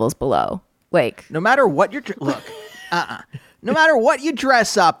many levels below. Like, No matter what you're no matter what you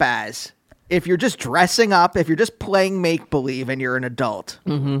dress up as, if you're just dressing up, if you're just playing make believe, and you're an adult,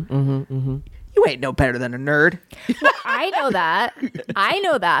 you ain't no better than a nerd. I know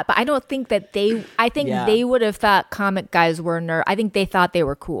that, but I don't think that they. I think Yeah. they would have thought comic guys were nerd. I think they thought they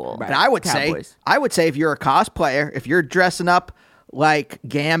were cool. But I would Cowboys. say if you're a cosplayer, if you're dressing up like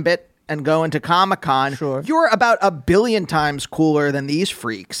Gambit and going to Comic-Con, you're about 1 billion times cooler than these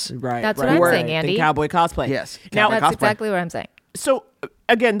freaks. Right. That's right. what I'm Right. saying, Andy. The cowboy cosplay. Yes. Now, Cowboy That's cosplay. exactly what I'm saying. so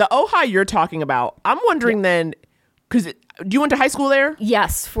again, the Ojai you're talking about, I'm wondering then, because you went to high school there?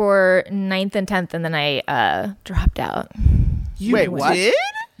 Yes, for 9th and 10th, and then I dropped out. Wait, what? did?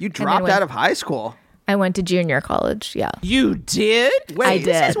 You dropped went- out of high school. I went to junior college. Yeah. You did? Wait, I This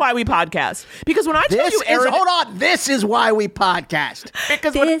did. is why we podcast. Because when I tell you, Erin, hold on. This is why we podcast.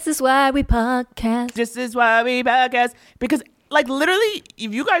 because when, This is why we podcast. this is why we podcast. Because, like, literally,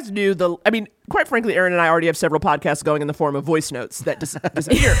 if you guys knew quite frankly, Erin and I already have several podcasts going in the form of voice notes that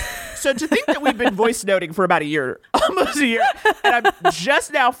disappear. So to think that we've been voice noting for about a year, almost a year, and I'm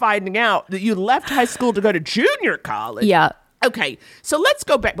just now finding out that you left high school to go to junior college. Yeah. Okay, so let's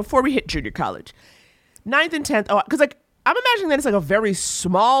go back before we hit junior college. 9th and 10th, because like I'm imagining that it's like a very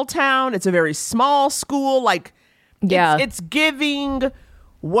small town. It's a very small school. Like, Yeah. it's giving.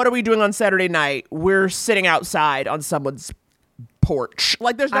 What are we doing on Saturday night? We're sitting outside on someone's porch.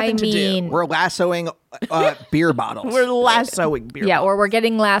 Like, there's nothing to do. We're lassoing beer bottles. We're lassoing beer. Yeah, or we're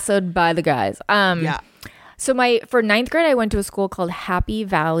getting lassoed by the guys. Yeah. So for 9th grade, I went to a school called Happy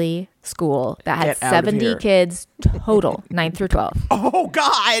Valley School that had Get out of 70 here. kids total, 9th through 12. Oh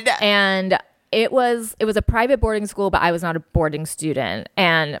God. And it was a private boarding school, but I was not a boarding student.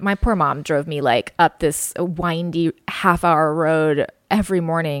 And my poor mom drove me like up this windy half-hour road every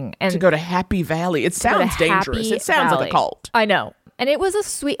morning. And To go to Happy Valley. It to go to sounds dangerous. Happy It sounds like Valley. a cult. I know. And it was a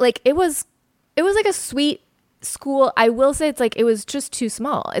sweet, like, it was like a sweet school. I will say it was just too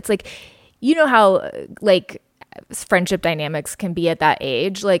small. It's like, you know how like friendship dynamics can be at that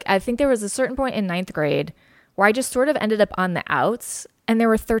age. Like, I think there was a certain point in 9th grade where I just sort of ended up on the outs, and there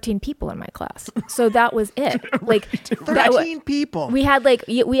were 13 people in my class. So that was it. Like, 13 people. we had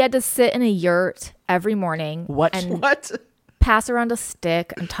we had to sit in a yurt every morning. What? And What? pass around a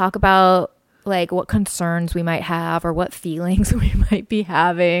stick and talk about like what concerns we might have or what feelings we might be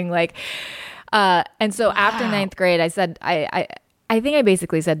having. Like, and so after 9th grade, I said, I think I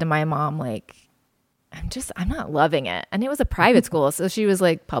basically said to my mom, like, I'm not loving it. And it was a private school. So she was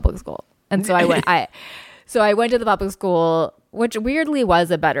like, public school. And so I went to the public school, which weirdly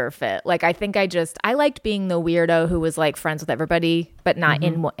was a better fit. Like, I think I liked being the weirdo who was like friends with everybody, but not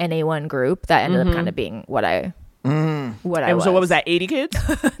in any one group. That ended up kind of being what I And so what was that? 80 kids?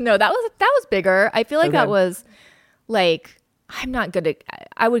 No, that was bigger. I feel like Okay. that was like, I'm not good at,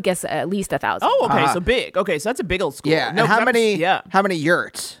 I would guess at least 1,000. Oh, okay. So big. Okay, so that's a big old school. Yeah. No, and how 'cause many? Yeah. How many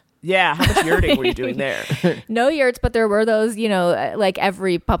yurts? Yeah, how much yurting were you doing there? No yurts, but there were those, like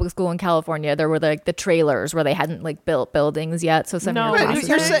every public school in California, there were like the trailers where they hadn't like built buildings yet. So some No, of your but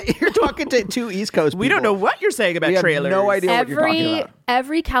classes- You're talking to two East Coast people. We don't know what you're saying about We have trailers. no idea what you're talking about.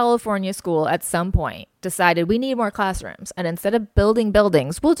 Every California school at some point decided we need more classrooms. And instead of building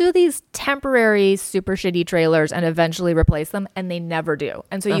buildings, we'll do these temporary, super shitty trailers and eventually replace them. And they never do.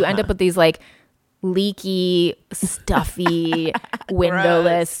 And so you end up with these like leaky, stuffy,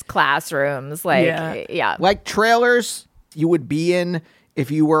 windowless classrooms. Like, yeah. Like trailers you would be in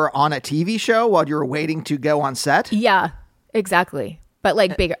if you were on a TV show while you were waiting to go on set. Yeah, exactly. But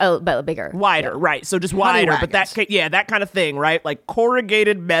like bigger, bigger. Wider, right. So just wider, but wagons. that kind of thing, right? Like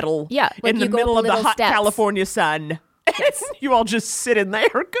corrugated metal like in the you go middle up of the little hot steps. California sun. You all just sit in there.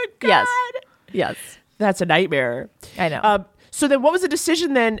 Good God. Yes. That's a nightmare. I know. So then what was the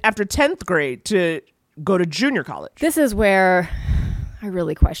decision then after 10th grade to go to junior college? This is where I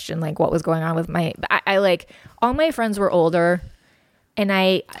really question like what was going on with I like all my friends were older and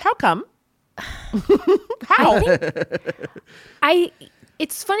How come? How?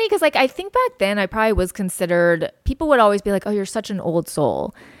 It's funny because like I think back then I probably was considered, people would always be like, oh, you're such an old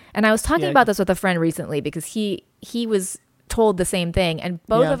soul. And I was talking about this with a friend recently because he was told the same thing. And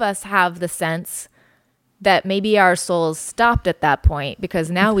both of us have the sense that maybe our souls stopped at that point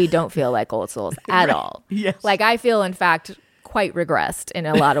because now we don't feel like old souls at all. Yes. Like I feel, in fact, quite regressed in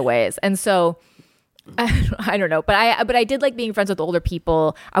a lot of ways. And so I don't know, but I did like being friends with older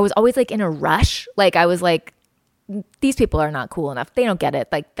people. I was always like in a rush. Like I was like, these people are not cool enough. They don't get it.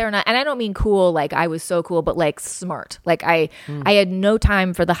 Like they're not, and I don't mean cool like I was so cool, but like smart. Like I had no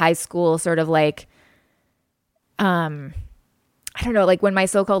time for the high school sort of like, I don't know, like when My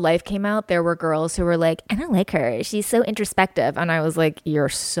So-Called Life came out, there were girls who were like, I don't like her. She's so introspective. And I was like, you're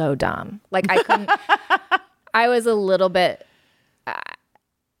so dumb. Like I couldn't, I was a little bit,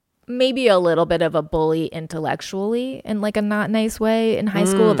 maybe a little bit of a bully intellectually in like a not nice way in high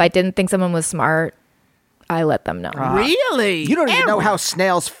school. If I didn't think someone was smart, I let them know. Really? You don't even know how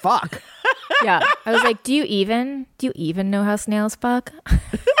snails fuck. Yeah. I was like, do you even know how snails fuck?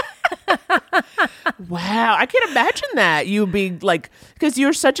 Wow. I can't imagine that. You being like, because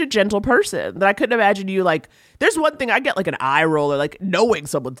you're such a gentle person that I couldn't imagine you like, there's one thing I get like an eye roll or like knowing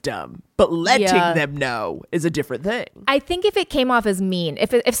someone's dumb, but letting them know is a different thing. I think if it came off as mean,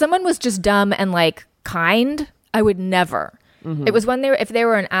 if someone was just dumb and like kind, I would never. It was when if they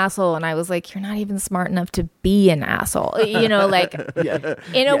were an asshole and I was like, you're not even smart enough to be an asshole, you know, like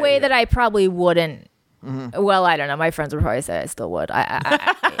in a way that I probably wouldn't. Well, I don't know. My friends would probably say I still would.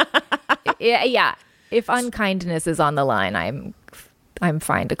 Yeah. If unkindness is on the line, I'm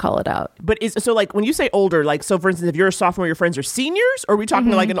fine to call it out. But so like when you say older, like, so for instance, if you're a sophomore, your friends are seniors, or are we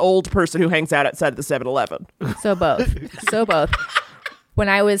talking like an old person who hangs out outside of the 7-Eleven? So both. When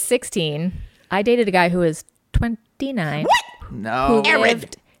I was 16, I dated a guy who was 29. What? No.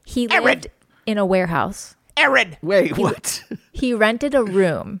 He lived in a warehouse. Erin. Wait, what? He rented a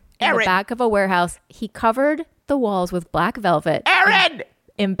room in the Erin. back of a warehouse. He covered the walls with black velvet. Erin.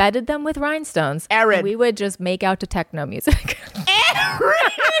 Embedded them with rhinestones. Erin. And we would just make out to techno music.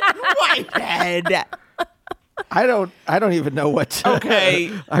 Erin Whitehead. I don't even know what to, Okay.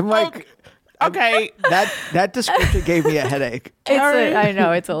 I'm like Okay. that description gave me a headache. I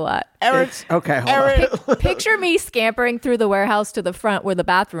know, it's a lot. Okay, hold on. Picture me scampering through the warehouse to the front where the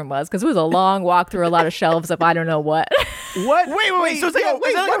bathroom was, because it was a long walk through a lot of shelves of I don't know what. What? Wait. So it's like,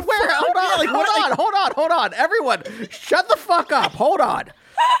 wait, like where? Hold on. Everyone, shut the fuck up. Hold on.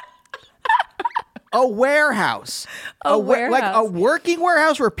 A warehouse. Warehouse. Like a working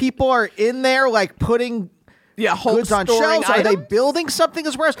warehouse where people are in there like putting goods on storing shelves. Are they items? building something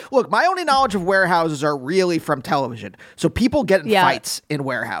as warehouse? Look, my only knowledge of warehouses are really from television. So people get in fights in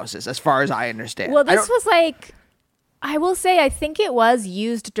warehouses, as far as I understand. Well, this was like, I will say, I think it was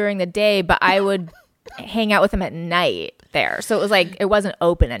used during the day, but I would hang out with him at night there. So it was like, it wasn't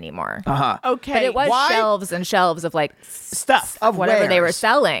open anymore. Okay. But it was Why? shelves and shelves of like Stuff. of whatever they were wares.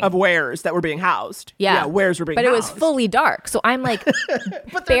 selling. Of wares that were being housed. Yeah. Wares were being But it was housed. fully dark. So I'm like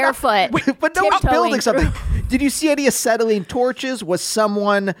barefoot. But no one's tiptoeing building through- something. Did you see any acetylene torches? Was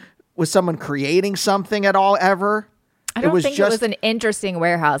someone creating something at all ever? I don't think it was an interesting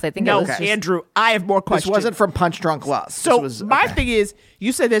warehouse. I think it No, was just, Andrew, I have more This questions. wasn't from Punch Drunk Love. So This was, my okay. thing is,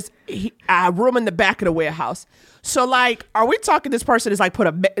 you said there's a room in the back of the warehouse. So like, are we talking this person is like put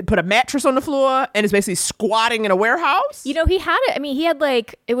a mattress on the floor and is basically squatting in a warehouse? you know, he had it. I mean, he had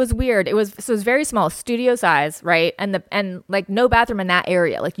like, it was weird. It was very small, studio size, right? And like no bathroom in that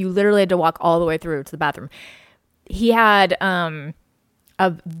area. Like you literally had to walk all the way through to the bathroom. He had a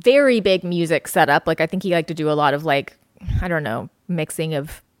very big music setup. Like I think he liked to do a lot of like, I don't know, mixing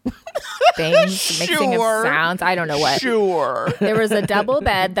of things, mixing of sounds. I don't know what. Sure. There was a double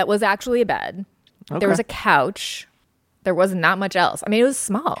bed that was actually a bed. Okay. There was a couch. There was not much else. I mean, it was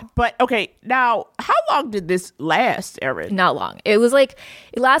small. But okay, now how long did this last, Erin? Not long. It was like,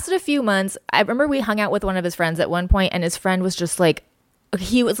 it lasted a few months. I remember we hung out with one of his friends at one point, and his friend was just like,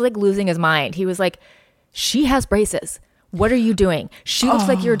 he was like losing his mind. He was like, she has braces. What are you doing? She looks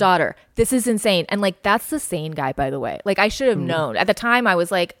like your daughter. This is insane. And like, that's the sane guy, by the way. Like, I should have known. At the time, I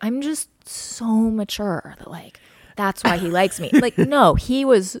was like, I'm just so mature that like, that's why he likes me. Like, no, he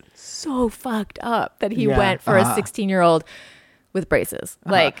was so fucked up that he went for a 16-year-old with braces.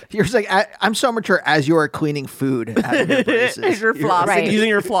 Like, You're just like, I'm so mature as you are cleaning food out of your braces. As you're flossing, Right. using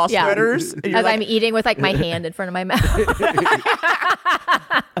your floss Yeah. sweaters. as I'm eating with like my hand in front of my mouth.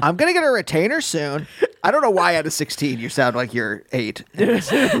 I'm going to get a retainer soon. I don't know why at a 16 you sound like you're 8.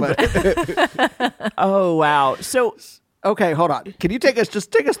 But, Oh, wow. So, okay, hold on. Can you take us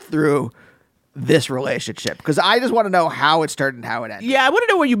through this relationship? Because I just want to know how it started and how it ended. yeah, I want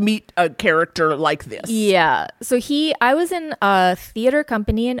to know where you meet a character like this. Yeah. So I was in a theater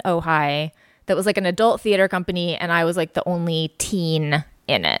company in Ojai that was like an adult theater company, and I was like the only teen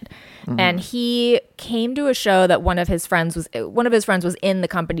in it. And he came to a show that one of his friends was in the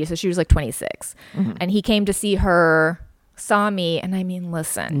company, so she was like 26. And he came to see her, saw me, and I mean,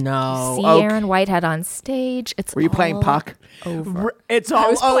 listen. No. See Okay. Erin Whitehead on stage. Were you playing all puck? Over. It's I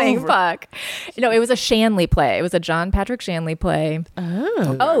all was playing over. puck. No, it was a Shanley play. It was a John Patrick Shanley play.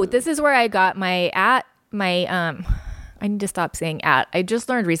 Oh, this is where I got my I need to stop saying at. I just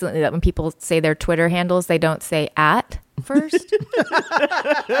learned recently that when people say their Twitter handles, they don't say at first,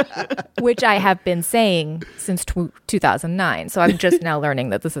 which I have been saying since 2009. So I'm just now learning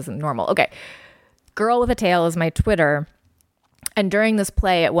that this isn't normal. Okay. Girl with a Tail is my Twitter. And during this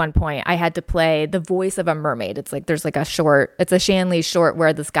play at one point, I had to play the voice of a mermaid. It's like, there's like a short, it's a Shanley short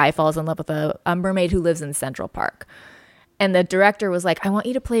where this guy falls in love with a mermaid who lives in Central Park. And the director was like, I want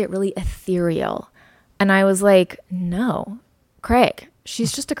you to play it really ethereal. And I was like, no, Craig,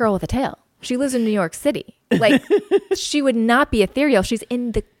 she's just a girl with a tail. She lives in New York City. Like, she would not be ethereal. She's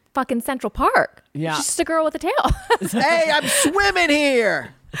in the fucking Central Park. Yeah. She's just a girl with a tail. Hey, I'm swimming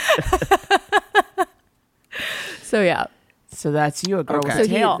here. So, yeah. So that's you, a girl Okay. with So a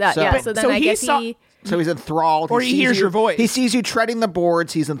tail. so then so I he guess saw- he... So he's enthralled. Or he sees hears you- your voice. He sees you treading the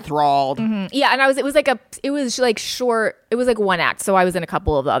boards. He's enthralled. Yeah, and it was like short. It was like one act. So I was in a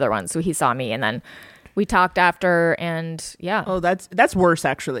couple of the other ones. So he saw me, and then we talked after, and yeah. Oh, that's worse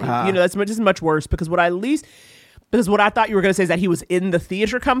actually. That's much worse because what I thought you were going to say is that he was in the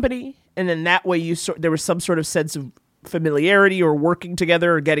theater company, and then that way there was some sort of sense of familiarity or working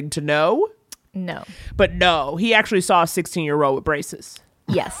together or getting to know. No. But no, he actually saw a 16-year-old with braces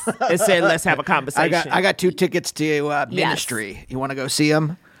Yes. and said, "Let's have a conversation." I got 2 tickets to Ministry. You want to go see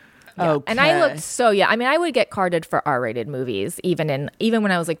him? Okay. And I looked I mean, I would get carded for R-rated movies even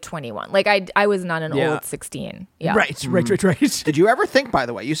when I was like 21. Like I was not an old 16. Yeah. Right. Did you ever think, by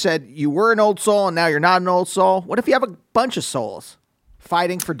the way, you said you were an old soul and now you're not an old soul? What if you have a bunch of souls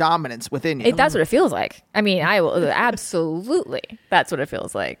fighting for dominance within you? That's what it feels like. I mean, I will absolutely. That's what it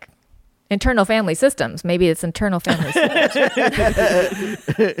feels like. Internal family systems. Maybe it's internal family systems.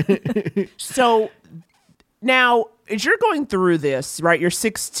 So now, as you're going through this, right? You're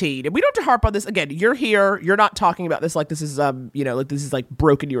 16, and we don't have to harp on this again. You're here. You're not talking about this like this is like this is like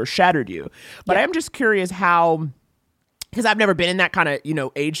broken you or shattered you. But I'm just curious how, because I've never been in that kind of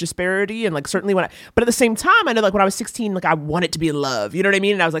age disparity, and like certainly but at the same time, I know like when I was 16, like I wanted to be in love. You know what I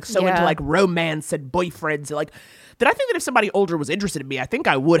mean? And I was like so into like romance and boyfriends, and like that. I think that if somebody older was interested in me, I think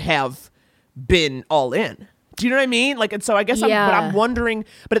I would have been all in. Do you know what I mean? Like, and so I guess I'm wondering,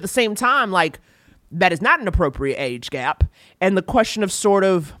 but at the same time, like that is not an appropriate age gap. And the question of sort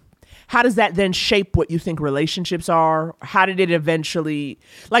of how does that then shape what you think relationships are? How did it eventually,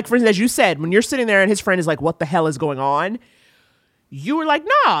 like, for instance, as you said, when you're sitting there and his friend is like, what the hell is going on? You were like,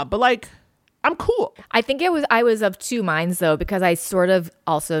 nah, but like, I'm cool. I think I was of two minds though, because I sort of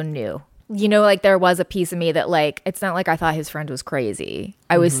also knew. Like there was a piece of me that like, it's not like I thought his friend was crazy.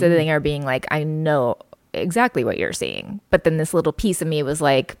 I was sitting there being like, I know exactly what you're seeing. But then this little piece of me was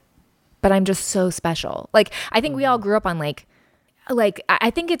like, but I'm just so special. Like, I think we all grew up on like I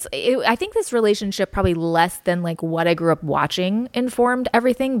think I think this relationship probably less than like what I grew up watching informed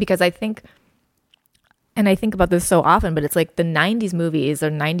everything, because I think about this so often, but it's like the 90s movies or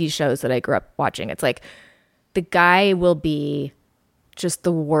 90s shows that I grew up watching. It's like the guy will be just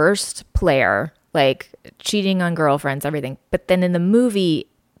the worst player, like cheating on girlfriends, everything. But then in the movie,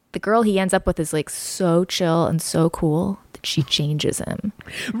 the girl he ends up with is like so chill and so cool. she changes him.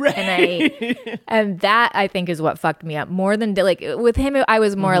 Right. And that I think is what fucked me up more than like with him. I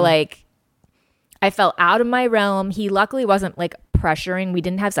was more like, I felt out of my realm. He luckily wasn't like pressuring. We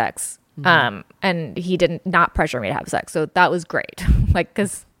didn't have sex. And he didn't not pressure me to have sex. So that was great. Like,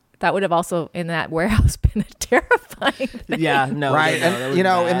 cause that would have also in that warehouse been a terrifying thing. Yeah, no. Right. No, And, you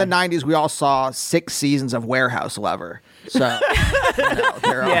know, in the 90s, we all saw 6 seasons of Warehouse Lover. So,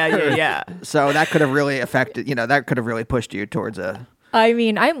 yeah. So that could have really affected, that could have really pushed you towards a. I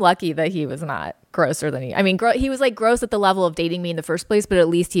mean, I'm lucky that he was not grosser than he. I mean, he was like gross at the level of dating me in the first place, but at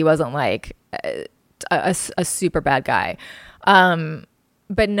least he wasn't like a super bad guy.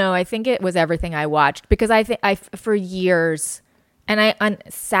 But no, I think it was everything I watched because I think for years, and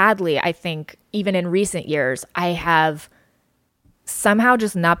sadly, I think even in recent years, I have somehow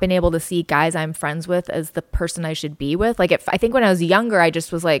just not been able to see guys I'm friends with as the person I should be with. Like, I think when I was younger, I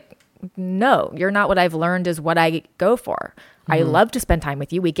just was like, no, you're not what I've learned is what I go for. I love to spend time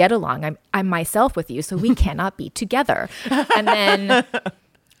with you. We get along. I'm myself with you, so we cannot be together. And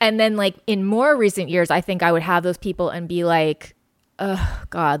then like in more recent years, I think I would have those people and be like, oh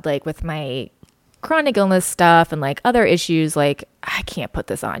God, like with my chronic illness stuff and like other issues, like I can't put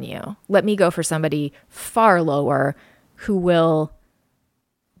this on you. Let me go for somebody far lower who will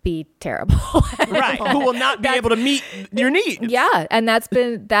be terrible. Right. Who will not be able to meet your needs. Yeah. And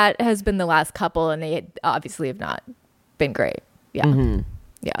that has been the last couple, and they obviously have not been great. Yeah.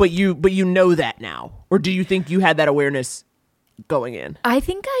 Yeah. But you know that now. Or do you think you had that awareness going in? I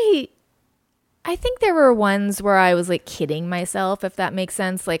think there were ones where I was like kidding myself, if that makes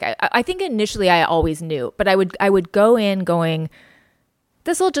sense. Like I think initially I always knew, but I would go in going,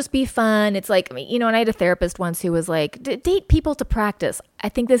 this will just be fun. It's like, and I had a therapist once who was like, date people to practice. I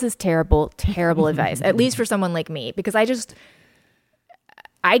think this is terrible advice, at least for someone like me, because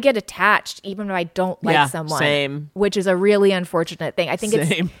I get attached even when I don't like someone. Same. Which is a really unfortunate thing. I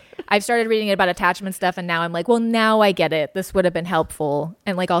think I've started reading about attachment stuff, and now I'm like, well, now I get it. This would have been helpful.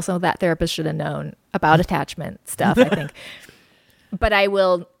 And like also that therapist should have known about attachment stuff, I think. But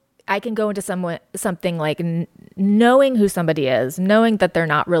I can go into something like knowing who somebody is, knowing that they're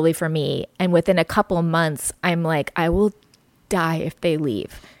not really for me. And within a couple months, I'm like, I will die if they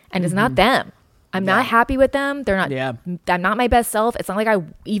leave. And it's not them. I'm not happy with them. They're not. Yeah. I'm not my best self. It's not like I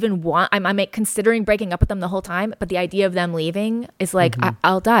even want. I'm considering breaking up with them the whole time. But the idea of them leaving is like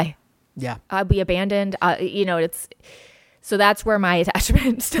I'll die. Yeah. I'll be abandoned. It's so that's where my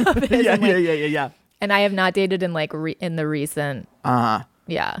attachment stuff is. Yeah. And I have not dated in like in the recent.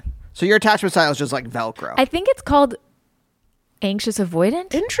 Yeah. So your attachment style is just like Velcro. I think it's called anxious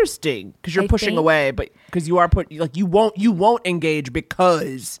avoidant. Interesting, because you're pushing away, but because you are you won't engage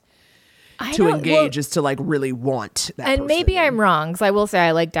because. To engage is to like really want that and person. Maybe I'm wrong, because I will say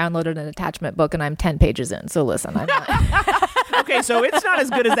I like downloaded an attachment book and I'm 10 pages in, so listen, I'm not. Okay, so it's not as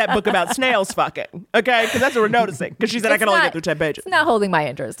good as that book about snails fucking, okay, because that's what we're noticing, because she said I can only get through 10 pages. It's not holding my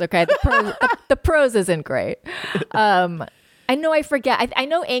interest, okay. The prose isn't great. I know I forget. I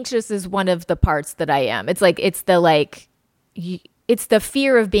know anxious is one of the parts that I am. It's like it's the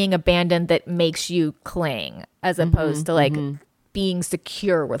fear of being abandoned that makes you cling, as opposed to like being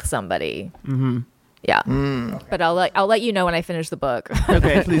secure with somebody. Yeah. But I'll let you know when I finish the book.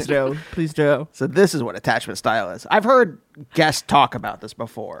 Okay, please do. So this is what attachment style is. I've heard guests talk about this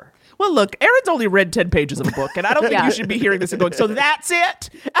before. Well, look, Erin's only read 10 pages of a book, and I don't think you should be hearing this and going, so that's it?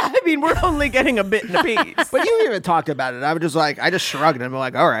 I mean, we're only getting a bit and a piece. But you even talked about it. I was just like, I just shrugged and I'm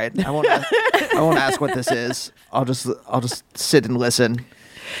like, all right, I won't ask what this is. I'll just sit and listen.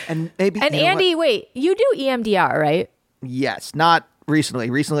 And maybe. And Andy, wait, you do EMDR, right? Yes, not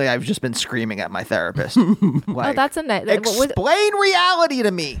recently. Recently, I've just been screaming at my therapist. Like, that's a nice. Explain reality to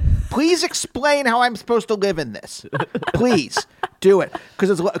me. Please explain how I'm supposed to live in this. Please do it,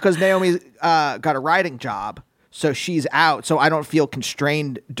 because Naomi got a writing job, so she's out. So I don't feel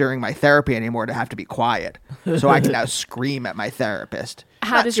constrained during my therapy anymore to have to be quiet. So I can now scream at my therapist.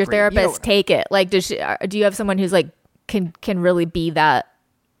 How does your therapist take it? Like, do you have someone who's like can really be that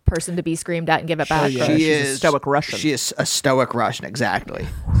person to be screamed at and give it back? She's a stoic Russian. She is a stoic Russian, exactly.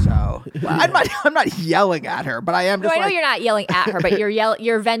 So I'm not yelling at her, but I am. Just I know you're not yelling at her, but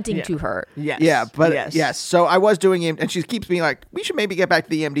you're venting to her. Yes. Yeah, but yes. So I was doing it, and she keeps being like, "We should maybe get back to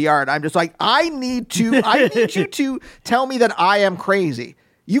the EMDR," and I'm just like, I need you to tell me that I am crazy.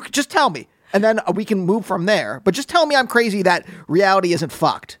 You could just tell me, and then we can move from there. But just tell me I'm crazy, that reality isn't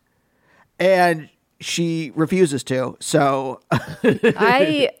fucked. And she refuses to. So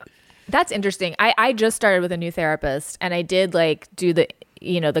that's interesting. I just started with a new therapist, and I did like do the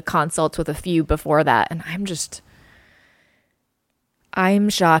consults with a few before that, and I'm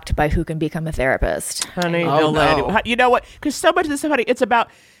shocked by who can become a therapist. Honey, Oh, don't let no. it. You know what? Because so much of this, honey, it's about,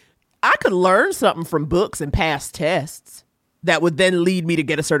 I could learn something from books and pass tests that would then lead me to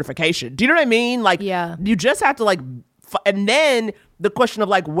get a certification. Do you know what I mean? Like, Yeah. you just have to like, and then the question of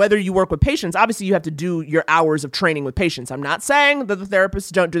like whether you work with patients, obviously you have to do your hours of training with patients. I'm not saying that the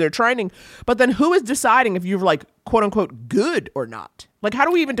therapists don't do their training, but then who is deciding if you're like, quote unquote, good or not? Like, how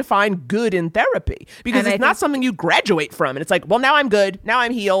do we even define good in therapy? Because And it's I not think- something you graduate from. And it's like, well, now I'm good. Now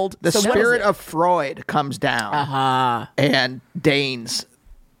I'm healed. The So what is spirit it? of Freud comes down and deigns,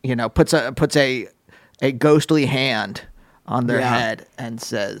 puts a ghostly hand on their head and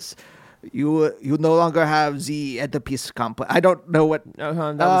says, You no longer have the Oedipus complex. I don't know what. That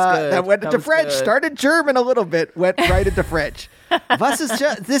was good. That went That into was French. good. Started German a little bit. Went right into French.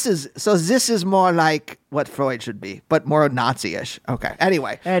 This is more like what Freud should be, but more Nazi-ish. Okay.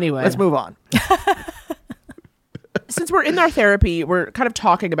 Anyway, let's move on. Since we're in our therapy, we're kind of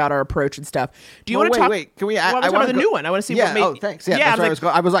talking about our approach and stuff. Do you want to talk? Wait. Can we? Well, I want to talk about the new one. I want to see Yeah. what made. Oh, thanks. Yeah. That's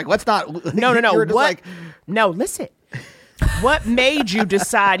where I was like, let's not. No. You were just What? like, No, listen. What made you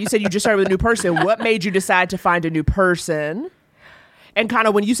decide? You said you just started with a new person. What made you decide to find a new person? And kind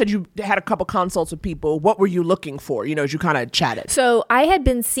of when you said you had a couple consults with people, what were you looking for? As you kind of chatted. So I had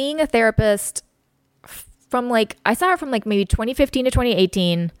been seeing a therapist I saw her from like maybe 2015 to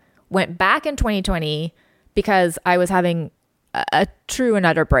 2018, went back in 2020 because I was having a true and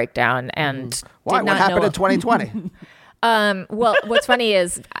utter breakdown and why? did What not happened know. in 2020? Well, what's funny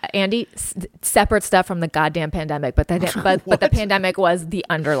is, Andy, separate stuff from the goddamn pandemic, but the pandemic was the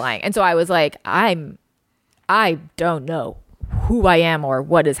underlying. And so I was like, I don't know who I am or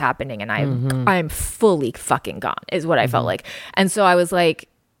what is happening, and I'm fully fucking gone is what I felt like. And so I was like,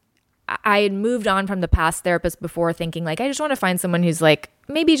 I had moved on from the past therapist before, thinking like, I just want to find someone who's like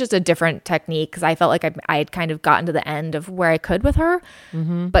maybe just a different technique, because I felt like I had kind of gotten to the end of where I could with her.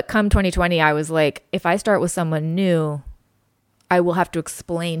 But come 2020, I was like, if I start with someone new, I will have to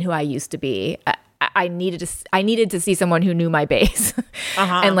explain who I used to be. I needed to see someone who knew my base.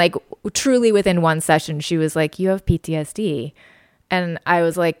 And like truly within one session, she was like, you have PTSD. And I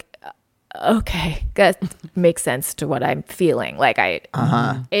was like, okay, that makes sense to what I'm feeling. Like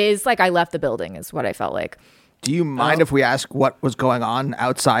it's like I left the building is what I felt like. Do you mind if we ask what was going on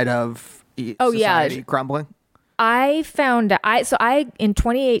outside of society crumbling? I found in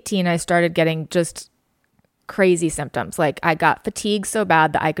 2018 I started getting just crazy symptoms. Like I got fatigue so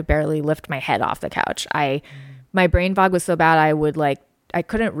bad that I could barely lift my head off the couch. My brain fog was so bad I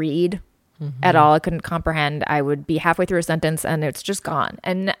couldn't read at all. I couldn't comprehend. I would be halfway through a sentence and it's just gone.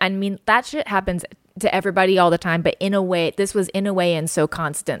 And I mean, that shit happens to everybody all the time, but in a way, this was in a way and so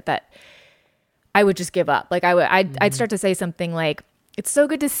constant that I would just give up. Like I'd start to say something like, it's so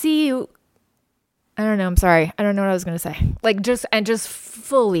good to see you. I don't know. I'm sorry. I don't know what I was going to say. Like just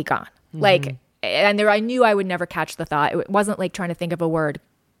fully gone. Like, and there, I knew I would never catch the thought. It wasn't like trying to think of a word.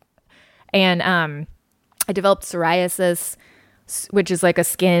 And I developed psoriasis, which is like a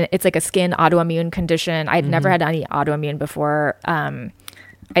skin autoimmune condition. I'd never had any autoimmune before.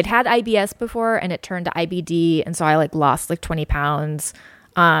 I'd had IBS before and it turned to IBD. And so I lost 20 pounds.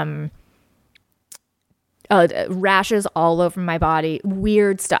 Rashes all over my body,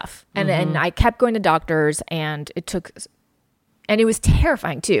 weird stuff. And then I kept going to doctors and it was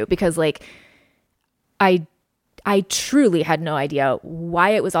terrifying too, because I truly had no idea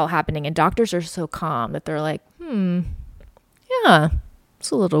why it was all happening. And doctors are so calm that they're like, yeah,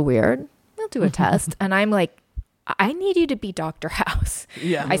 it's a little weird. We'll do a test. And I'm like, I need you to be Dr. House.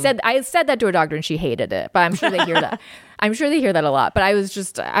 Yeah. I said that to a doctor and she hated it, but I'm sure they hear that. I'm sure they hear that a lot, but I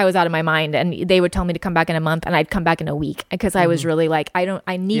was out of my mind, and they would tell me to come back in a month and I'd come back in a week because I was really like, I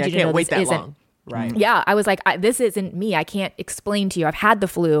need you to know wait this that isn't long. Right. Yeah. I was like, this isn't me. I can't explain to you. I've had the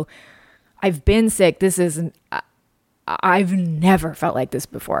flu. I've been sick. This isn't, I've never felt like this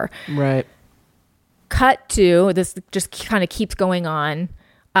before. Right. Cut to, this just kind of keeps going on.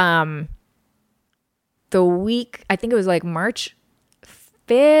 The week, I think it was March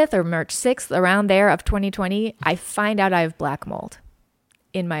 5th or March 6th, around there of 2020, I find out I have black mold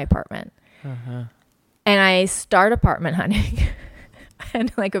in my apartment. And I start apartment hunting.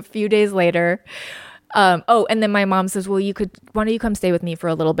 And a few days later, and then my mom says, well, why don't you come stay with me for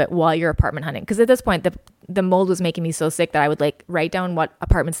a little bit while you're apartment hunting? Because at this point, the mold was making me so sick that I would write down what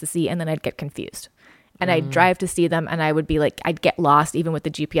apartments to see, and then I'd get confused. And I'd drive to see them, and I would be I'd get lost even with the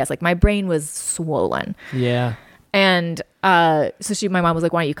GPS. My brain was swollen. Yeah. And so my mom was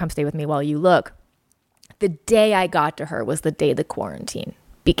like, why don't you come stay with me while you look? The day I got to her was the day the quarantine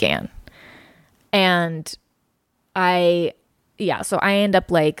began. And so I end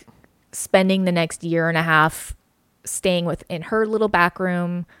up spending the next year and a half staying in her little back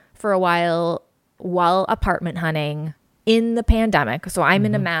room for a while apartment hunting in the pandemic. So I'm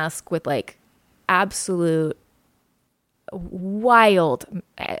in a mask with like absolute wild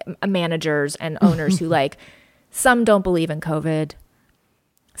managers and owners who like some don't believe in COVID.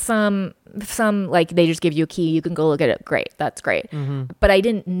 Some like they just give you a key, you can go look at it. Great, that's great. But I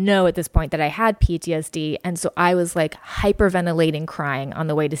didn't know at this point that I had PTSD, and so I was like hyperventilating, crying on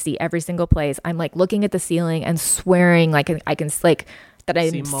the way to see every single place. I'm like looking at the ceiling and swearing like I can like that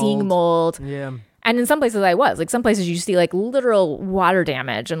I'm seeing mold. Yeah. And in some places I was like, some places you see like literal water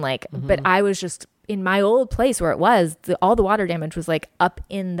damage and like, but I was just in my old place where it was all the water damage was like up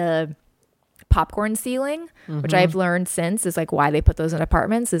in the popcorn ceiling, which I've learned since is like why they put those in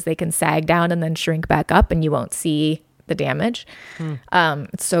apartments is they can sag down and then shrink back up and you won't see the damage.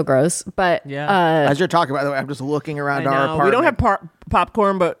 It's so gross. But as you're talking, by the way, I'm just looking around our apartment. We don't have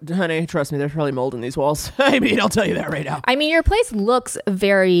popcorn, but honey, trust me, there's probably mold in these walls. I mean, I'll tell you that right now. I mean, your place looks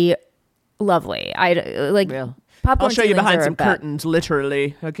very lovely. I'll show you behind some curtains,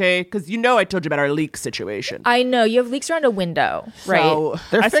 literally, okay? Because I told you about our leak situation. I know. You have leaks around a window, right? So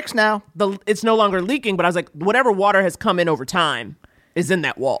they're fixed now. It's no longer leaking, but I was like, whatever water has come in over time is in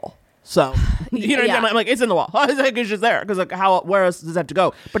that wall. So, you know what I mean? I'm like, it's in the wall. I was like, it's just there. Because like, where else does it have to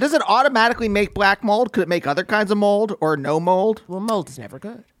go? But does it automatically make black mold? Could it make other kinds of mold or no mold? Well, mold is never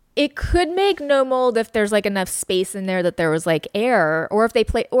good. It could make no mold if there's like enough space in there that there was like air, or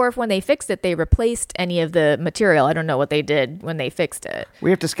if when they fixed it, they replaced any of the material. I don't know what they did when they fixed it. We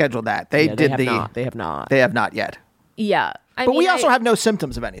have to schedule that. They have not. They have not. They have not yet. Yeah. But we also have no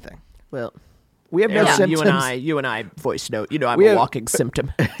symptoms of anything. Well, we have no symptoms. You and I voice note. I'm a walking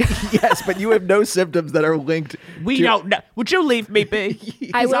symptom. Yes, but you have no symptoms that are linked. Don't know. Would you leave me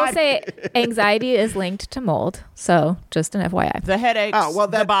be? I will say anxiety is linked to mold. So just an FYI. The headaches,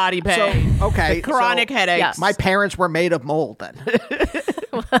 the body pain. So, okay. The chronic headaches. Yes. My parents were made of mold then.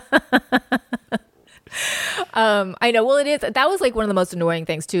 I know. Well, it is. That was like one of the most annoying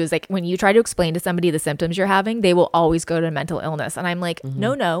things too, is like when you try to explain to somebody the symptoms you're having, they will always go to mental illness. And I'm like,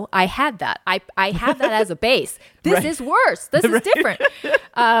 no, I had that. I have that as a base. This is worse. This is different.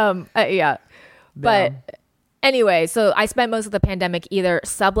 Yeah. But anyway, so I spent most of the pandemic either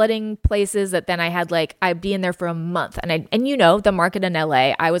subletting places that then I had like, I'd be in there for a month. And the market in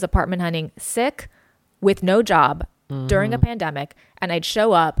LA, I was apartment hunting sick with no job during a pandemic, and I'd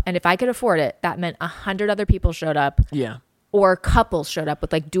show up, and if I could afford it, that meant 100 other people showed up. Yeah. Or couples showed up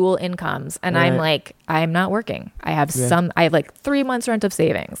with like dual incomes, and I'm like, I'm not working. I have like 3 months rent of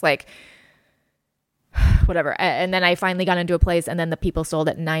savings, like whatever. And then I finally got into a place, and then the people sold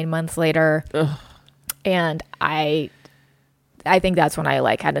it 9 months later. Ugh. And I think that's when I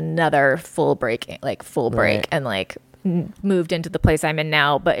like had another full break, and like moved into the place I'm in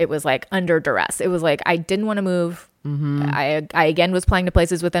now, but it was like under duress. It was like I didn't want to move. I again was applying to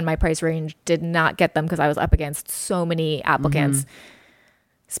places within my price range, did not get them because I was up against so many applicants.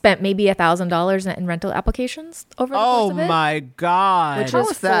 Spent maybe $1,000 in rental applications over the course of it. Oh my god!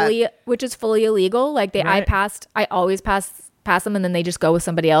 Which is fully illegal. Like I always pass them, and then they just go with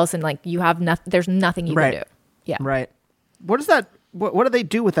somebody else, and like you have nothing. There's nothing you can do. Yeah. Right. What is that? What do they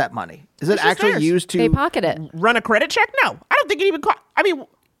do with that money? Is it actually used to? They pocket it. Run a credit check? No, I don't think it even. I mean,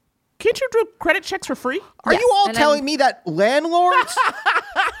 can't you do credit checks for free? Are you all telling me that landlords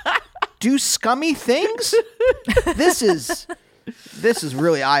do scummy things? This is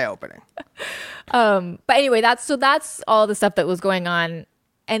really eye opening. But anyway, that's all the stuff that was going on,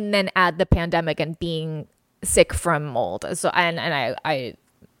 and then add the pandemic and being sick from mold. So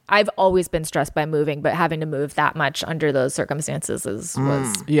I've always been stressed by moving, but having to move that much under those circumstances was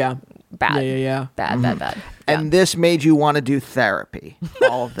bad. Yeah. Bad. And this made you want to do therapy.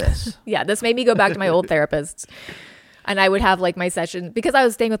 All of this. Yeah, this made me go back to my old therapist. And I would have like my session, because I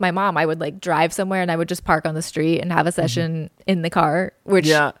was staying with my mom, I would like drive somewhere and I would just park on the street and have a session in the car,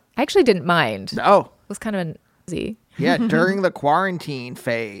 which I actually didn't mind. Oh. It was kind of easy. Yeah, during the quarantine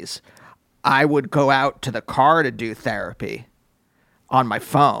phase, I would go out to the car to do therapy on my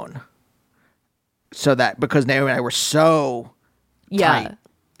phone, so that because Naomi and I were so tight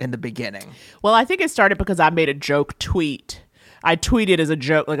in the beginning. Well, I think it started because I made a joke tweet. I tweeted as a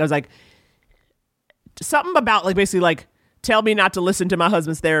joke, like I was like something about like basically like tell me not to listen to my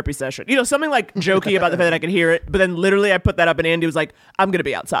husband's therapy session. Something like jokey about the fact that I could hear it. But then literally I put that up and Andy was like, I'm going to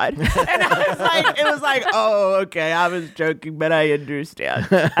be outside. And it was like, oh, okay. I was joking, but I understand.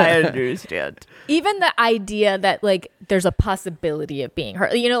 Even the idea that like there's a possibility of being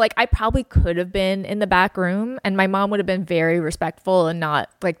hurt, like I probably could have been in the back room and my mom would have been very respectful and not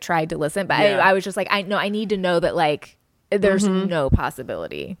like tried to listen. But I was just like, I need to know that like there's no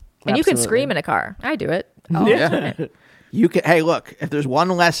possibility. And you can scream in a car. I do it. all the time. You can. Hey, look! If there's one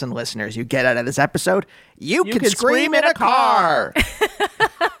lesson, listeners, you get out of this episode, you can scream in a car.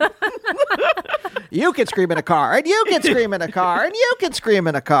 You can scream in a car, and you can scream in a car, and you can scream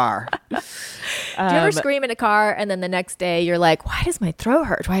in a car. Do you ever scream in a car and then the next day you're like, why does my throat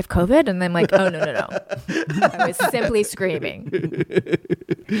hurt? Do I have COVID? And I'm like, oh, no. I was simply screaming.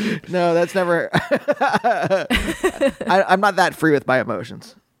 No, that's never. I'm not that free with my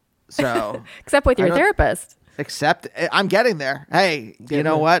emotions. So except with your therapist. Except I'm getting there. Hey, you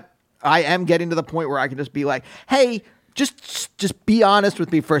know what? I am getting to the point where I can just be like, hey, just be honest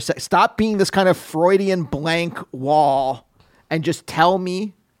with me for a sec. Stop being this kind of Freudian blank wall and just tell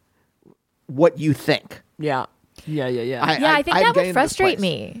me what you think. Yeah. I think that would frustrate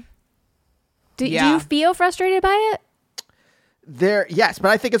me. Do you feel frustrated by it? Yes,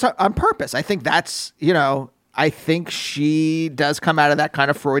 but I think it's on purpose. I think that's, I think she does come out of that kind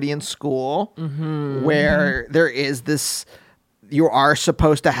of Freudian school where there is this, you are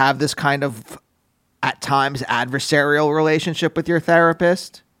supposed to have this kind of, at times, adversarial relationship with your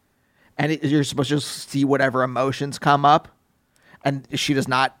therapist. And you're supposed to just see whatever emotions come up. And she does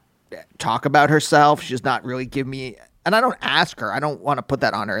not talk about herself. She does not really give me, and I don't ask her. I don't want to put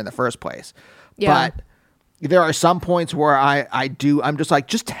that on her in the first place. Yeah. But there are some points where I'm just like,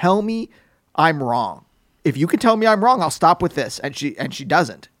 just tell me I'm wrong. If you can tell me I'm wrong, I'll stop with this. And she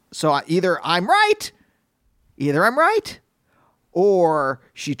doesn't. So either I'm right, or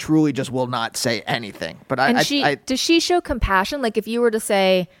she truly just will not say anything. But does she show compassion? Like if you were to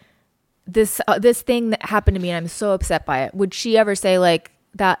say this thing that happened to me and I'm so upset by it, would she ever say like,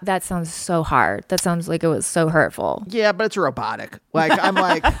 that sounds so hard. That sounds like it was so hurtful. Yeah, but it's robotic. Like I'm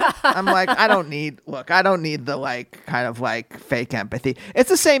like I don't need the like kind of like fake empathy. It's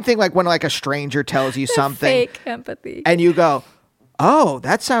the same thing like when like a stranger tells you something. Fake empathy. And you go, "Oh,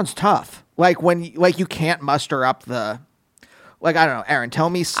 that sounds tough." Like when you can't muster up the, like, I don't know, Erin, tell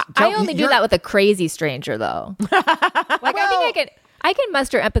me. I only do that with a crazy stranger though. Like I think I can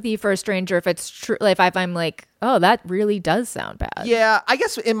muster empathy for a stranger if it's true. Like if I'm like, oh, that really does sound bad. Yeah, I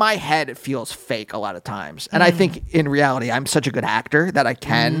guess in my head it feels fake a lot of times, and I think in reality I'm such a good actor that I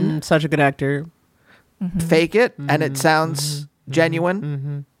can such a good actor fake it, and it sounds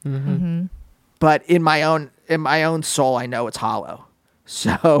genuine. But in my own soul, I know it's hollow.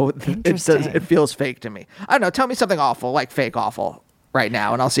 So it feels fake to me. I don't know. Tell me something awful, like fake awful, right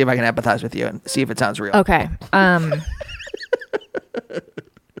now, and I'll see if I can empathize with you and see if it sounds real. Okay.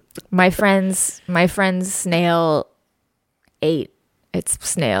 My friend's snail ate its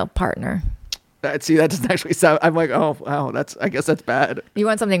snail partner. See, that doesn't actually sound. I'm like, oh, I guess that's bad. You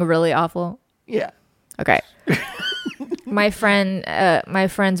want something really awful? Yeah. Okay. My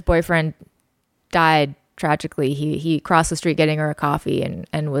friend's boyfriend died tragically. He crossed the street getting her a coffee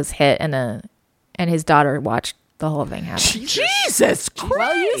and was hit, and his daughter watched the whole thing happen. Jesus Christ!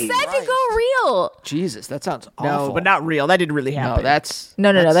 Well, you said to go real. Jesus, that sounds awful. No, but not real. That didn't really happen.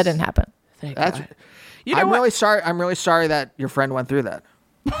 No, that didn't happen. I'm really sorry. I'm really sorry that your friend went through that.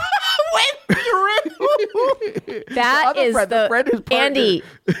 That is the friend who's Andy.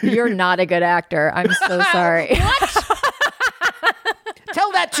 You're not a good actor. I'm so sorry. Tell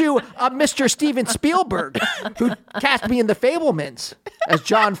that to Mr. Steven Spielberg, who cast me in The Fabelmans as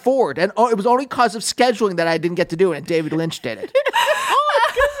John Ford. And it was only because of scheduling that I didn't get to do it, and David Lynch did it.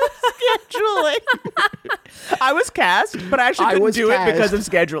 Scheduling. I was cast, but I actually couldn't do it because of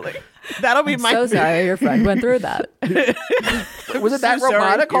schescheduling. That'll be so sorry your friend went through that. Was it that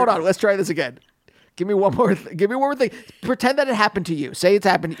robotic? Hold on, let's try this again. Give me one more thing. Pretend that it happened to you. Say it's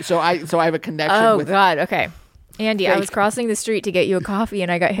happened. So I have a connection with. Oh God. Okay. Andy, I was crossing the street to get you a coffee and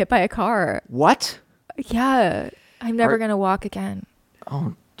I got hit by a car. What? Yeah. I'm never going to walk again.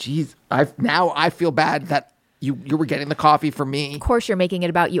 Oh, geez. Now I feel bad that you were getting the coffee for me. Of course you're making it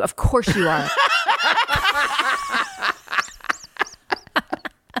about you. Of course you are.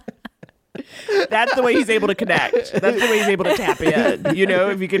 That's the way he's able to connect. That's the way he's able to tap in.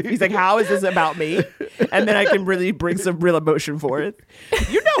 He's like, how is this about me? And then I can really bring some real emotion for it.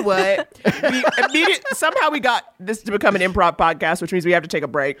 You know what? Somehow we got this to become an improv podcast, which means we have to take a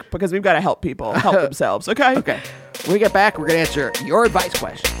break because we've got to help people help themselves. Okay? Okay. When we get back, we're going to answer your advice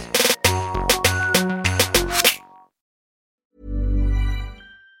questions.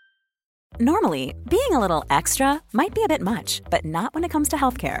 Normally, being a little extra might be a bit much, but not when it comes to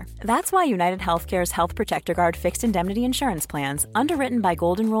healthcare. That's why United Healthcare's Health Protector Guard fixed indemnity insurance plans, underwritten by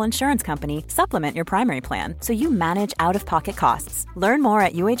Golden Rule Insurance Company, supplement your primary plan so you manage out-of-pocket costs. Learn more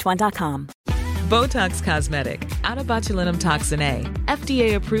at uh1.com. Botox Cosmetic, out of botulinum toxin A,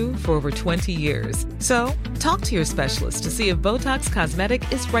 FDA approved for over 20 years. So, talk to your specialist to see if Botox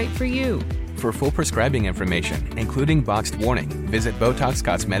Cosmetic is right for you. For full prescribing information, including boxed warning, visit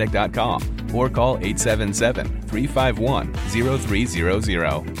BotoxCosmetic.com or call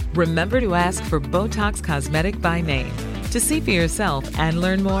 877-351-0300. Remember to ask for Botox Cosmetic by name. To see for yourself and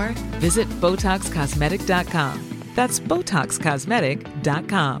learn more, visit BotoxCosmetic.com. That's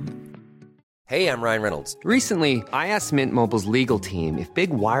BotoxCosmetic.com. Hey, I'm Ryan Reynolds. Recently, I asked Mint Mobile's legal team if big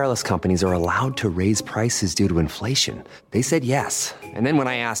wireless companies are allowed to raise prices due to inflation. They said yes. And then when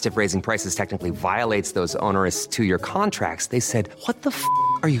I asked if raising prices technically violates those onerous 2-year contracts, they said, "What the f***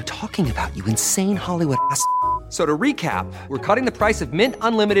 are you talking about, you insane Hollywood ass?" So to recap, we're cutting the price of Mint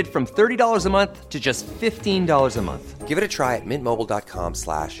Unlimited from $30 a month to just $15 a month. Give it a try at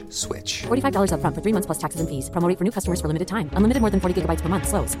mintmobile.com/switch. $45 up front for 3 months plus taxes and fees. Promo rate for new customers for limited time. Unlimited more than 40 gigabytes per month.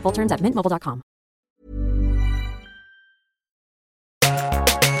 Slows full terms at mintmobile.com.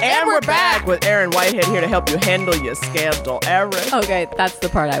 And we're back with Erin Whitehead here to help you handle your scandal. Erin. Okay, that's the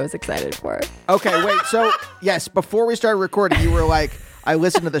part I was excited for. Okay, wait. So, yes, before we started recording, you were like, I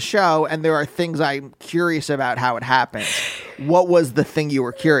listened to the show, and there are things I'm curious about how it happens. What was the thing you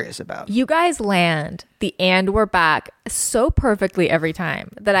were curious about? You guys land the "and we're back" so perfectly every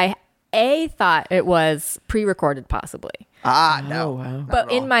time that I thought it was pre-recorded possibly. No. Wow.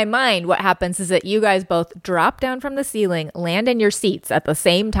 But in my mind, what happens is that you guys both drop down from the ceiling, land in your seats at the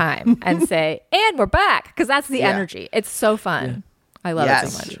same time, and say, "And we're back," because that's the energy. It's so fun. I love it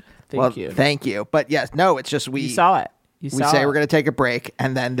so much. Thank you. Thank you. But yes, no, it's just You saw it. We say we're going to take a break,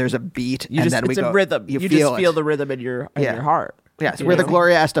 and then there's a beat, and then we it's go. a rhythm. You just feel the rhythm in your heart. Yes, we're the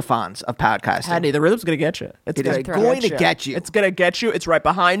Gloria Estefans of podcasting. Honey, the rhythm's going to get you. It is going to get you. It's going to get you. It's right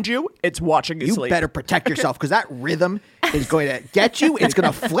behind you. It's watching you You sleep. better protect yourself, because that rhythm is going to get you. It's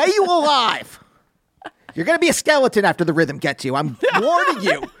going to flay you alive. You're going to be a skeleton after the rhythm gets you. I'm warning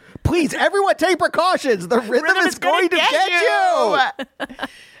you. Please, everyone take precautions. The rhythm is going to get you.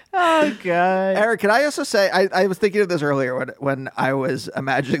 Oh, God. Eric, can I also say, I was thinking of this earlier when I was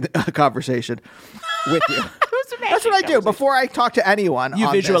imagining a conversation with you. That's what I do. Before I talk to anyone, You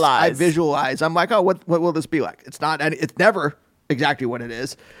on visualize. This, I visualize. I'm like, oh, what will this be like? It's never exactly what it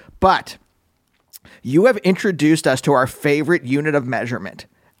is. But you have introduced us to our favorite unit of measurement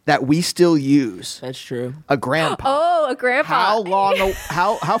that we still use. That's true. A grandpa. Oh, a grandpa. How long,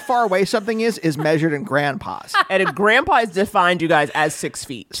 how far away something is measured in grandpas. And a grandpa is defined, you guys, as 6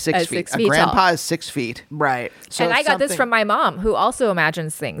 feet. 6 As feet. 6 A feet grandpa tall. is 6 feet. Right. So And I got this something- from my mom, who also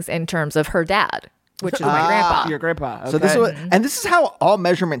imagines things in terms of her dad, which is my grandpa. Your grandpa. So this is okay. what, and this is how all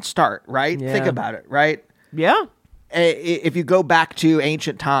measurements start, right? Yeah. Think about it, right? Yeah. If you go back to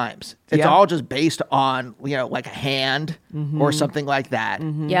ancient times, it's Yeah. all just based on, like a hand or something like that.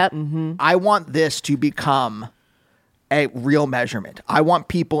 Yep. I want this to become a real measurement. I want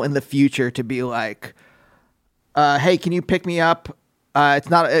people in the future to be like, hey, can you pick me up?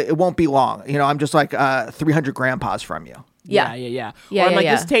 It won't be long. I'm just like 300 grandpas from you. Yeah. Yeah. Yeah, Or I'm yeah, like,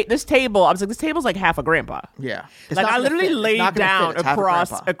 yeah. this table, I was like, this table's like half a grandpa. Yeah. It's Like not I gonna literally fit. It's laid not gonna fit. down It's half a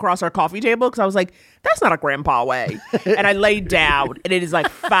grandpa. across our coffee table because I was like, that's not a grandpa way. And I laid down and it is like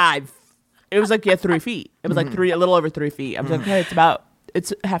 5. It was like 3 feet. It was like a little over 3 feet. I was like, okay,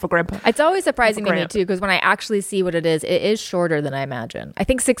 it's half a grandpa. It's always surprising to me, Grant. too, because when I actually see what it is shorter than I imagine. I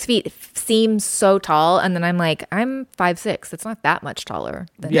think 6 feet seems so tall, and then I'm like, I'm 5'6". It's not that much taller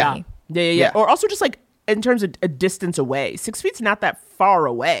than Yeah. me. Yeah. Or also just like in terms of a distance away. 6 feet's not that far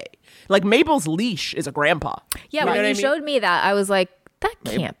away. Like Mabel's leash is a grandpa. Yeah, You know when what you I mean? showed me that, I was like, that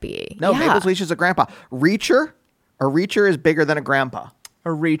can't be. No, yeah. Mabel's leash is a grandpa. A reacher is bigger than a grandpa. A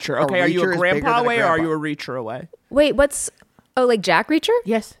reacher. Okay, are you reacher a is bigger grandpa than a away or are grandpa. you a reacher away? Wait, like Jack Reacher?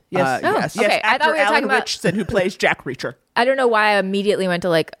 Yes. Oh, yes. Okay, I thought Actor we were talking Alan about- Richardson, who plays Jack Reacher. I don't know why I immediately went to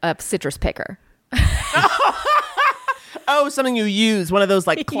like a citrus picker. Oh, something you use, one of those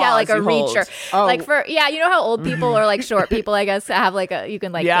like claws Yeah, like a you hold. reacher. Oh. Like you know how old people or like short people, I guess, have like you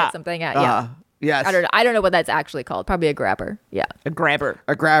can like Yeah. get something at. Yeah. Yes. I don't know what that's actually called. Probably a grabber. Yeah. A grabber.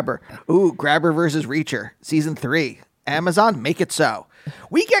 A grabber. Ooh, grabber versus reacher. Season 3. Amazon, make it so.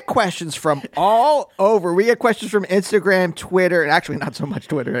 We get questions from all over. We get questions from Instagram, Twitter, and actually not so much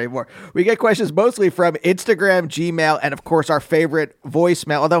Twitter anymore. We get questions mostly from Instagram, Gmail, and of course our favorite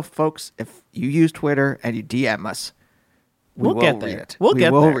voicemail. Although, folks, if you use Twitter and you DM us, We'll will get read there. it. We'll we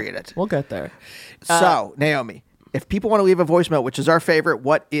get will there. read it. We'll get there. So, Naomi, if people want to leave a voicemail, which is our favorite,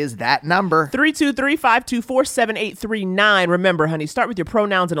 what is that number? 323-524-7839. Remember, honey, start with your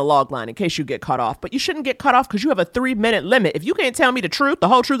pronouns in a log line in case you get cut off. But you shouldn't get cut off because you have a 3-minute limit. If you can't tell me the truth, the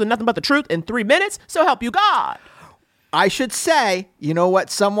whole truth, and nothing but the truth in 3 minutes, so help you God. I should say, you know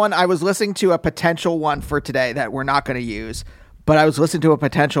what? I was listening to a potential one for today that we're not going to use, but I was listening to a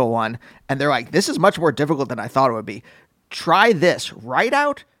potential one, and they're like, this is much more difficult than I thought it would be. Try this. Write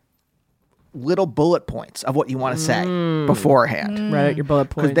out little bullet points of what you want to say beforehand. Write out your bullet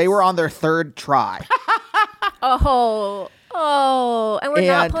points. Because they were on their third try. And we're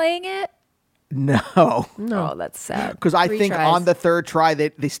not playing it? No. Oh, that's sad. Because I 3 think tries. on the third try,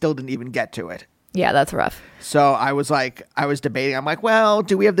 they still didn't even get to it. Yeah, that's rough. So I was debating. I'm like, well,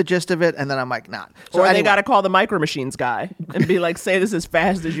 do we have the gist of it? And then I'm like, nah. So Or they got to call the Micro Machines guy and be like, say this as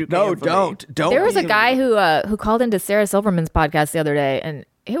fast as you can. No, for don't. me. There was a guy who called into Sarah Silverman's podcast the other day, and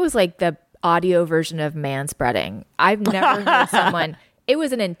it was like the audio version of manspreading. I've never heard someone. It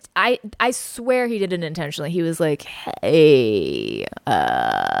was I swear he did it intentionally. He was like, "Hey,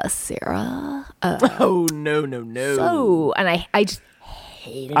 Sarah." Oh no. So, and I just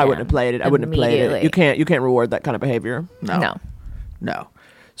hated. I wouldn't have played it. I wouldn't have played it. You can't reward that kind of behavior. No.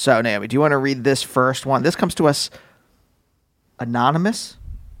 So Naomi, do you want to read this first one? This comes to us anonymous.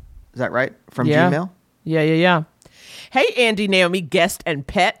 Is that right? From Gmail? Yeah. Hey, Andy, Naomi, guest and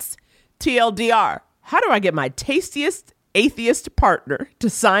pets. TLDR, how do I get my tastiest atheist partner to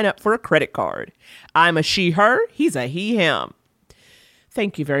sign up for a credit card? I'm a she, her. He's a he, him.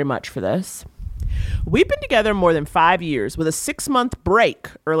 Thank you very much for this. We've been together more than 5 years with a 6-month break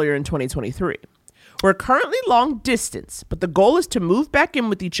earlier in 2023. We're currently long distance, but the goal is to move back in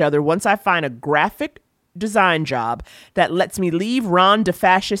with each other once I find a graphic design job that lets me leave Ron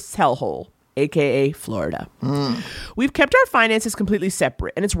DeFascist's hellhole, aka Florida. We've kept our finances completely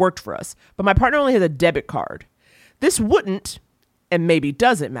separate, and it's worked for us, but my partner only has a debit card. This wouldn't, and maybe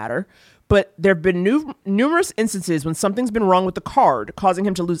doesn't matter, but there have been numerous instances when something's been wrong with the card, causing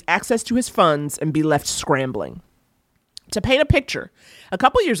him to lose access to his funds and be left scrambling. To paint a picture, a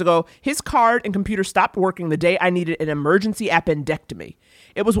couple years ago, his card and computer stopped working the day I needed an emergency appendectomy.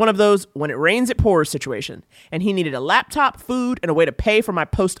 It was one of those when it rains it pours situation, and he needed a laptop, food, and a way to pay for my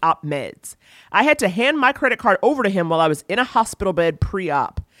post-op meds. I had to hand my credit card over to him while I was in a hospital bed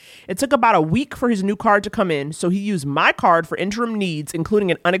pre-op. It took about a week for his new card to come in, so he used my card for interim needs,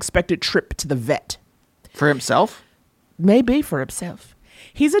 including an unexpected trip to the vet. For himself? Maybe for himself.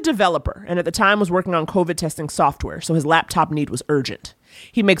 He's a developer, and at the time was working on COVID testing software, so his laptop need was urgent.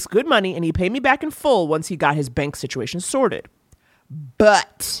 He makes good money, and he paid me back in full once he got his bank situation sorted.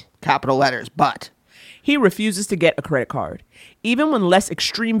 But, capital letters, but, he refuses to get a credit card, even when less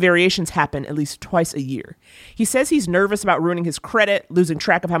extreme variations happen at least twice a year. He says he's nervous about ruining his credit, losing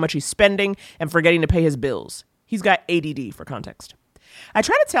track of how much he's spending, and forgetting to pay his bills. He's got ADD, for context. I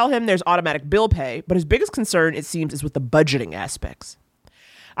try to tell him there's automatic bill pay, but his biggest concern, it seems, is with the budgeting aspects.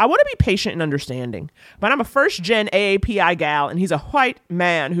 I want to be patient and understanding, but I'm a first-gen AAPI gal, and he's a white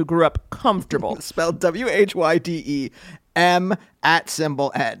man who grew up comfortable. Spelled WHYDEM @N.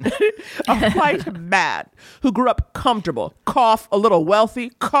 A white man who grew up comfortable. Cough, a little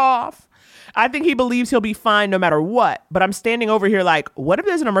wealthy. Cough. I think he believes he'll be fine no matter what, but I'm standing over here like, what if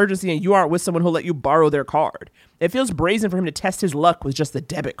there's an emergency and you aren't with someone who'll let you borrow their card? It feels brazen for him to test his luck with just the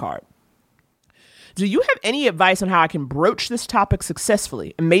debit card. Do you have any advice on how I can broach this topic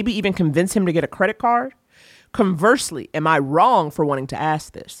successfully and maybe even convince him to get a credit card? Conversely, am I wrong for wanting to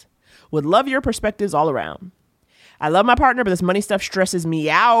ask this? Would love your perspectives all around. I love my partner, but this money stuff stresses me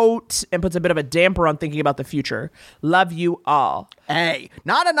out and puts a bit of a damper on thinking about the future. Love you all. A.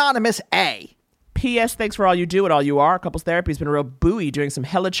 Not anonymous, A. P.S. Thanks for all you do and all you are. Couples therapy has been a real buoy doing some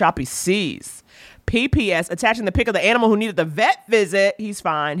hella choppy C's. P.P.S. Attaching the pic of the animal who needed the vet visit. He's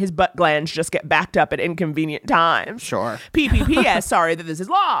fine. His butt glands just get backed up at inconvenient times. Sure. P.P.P.S. Sorry that this is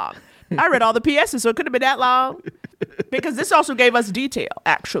long. I read all the P.S.'s, so it couldn't have been that long. Because this also gave us detail,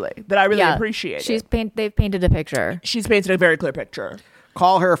 actually, that I really appreciate. They've painted a picture. She's painted a very clear picture.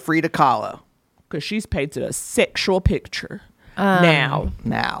 Call her Frida Kahlo. Because she's painted a sexual picture. Now.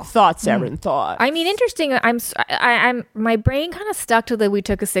 Thoughts, Erin, thoughts. I mean, interesting. I'm my brain kind of stuck to that we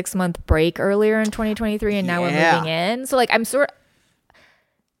took a 6-month break earlier in 2023 and now we're moving in. So like I'm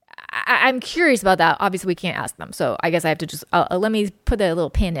curious about that. Obviously we can't ask them. So I guess I have to just let me put a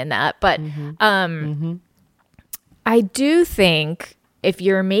little pin in that. But I do think if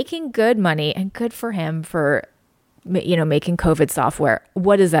you're making good money, and good for him for making COVID software,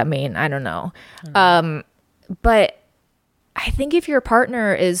 what does that mean? I don't know. But I think if your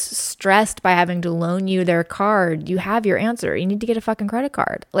partner is stressed by having to loan you their card, you have your answer. You need to get a fucking credit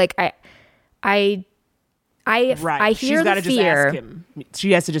card. Like I hear She's gotta the fear. Just ask him.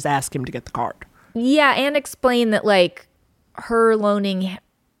 She has to just ask him to get the card. Yeah, and explain that like her loaning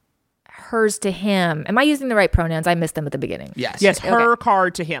hers to him. Am I using the right pronouns? I missed them at the beginning. Yes. Yes, her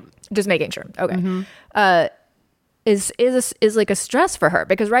card to him. Just making sure. Okay. is like a stress for her,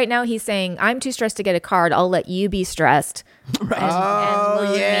 because right now he's saying, I'm too stressed to get a card. I'll let you be stressed and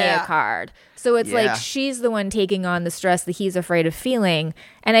loan me a card. So it's like she's the one taking on the stress that he's afraid of feeling.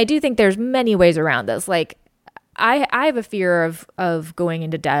 And I do think there's many ways around this. Like I have a fear of going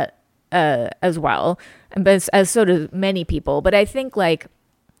into debt as well, but as so do many people. But I think like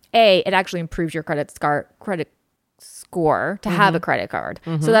it actually improves your credit score to have a credit card.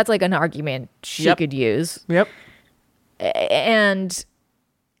 So that's like an argument she could use. Yep. And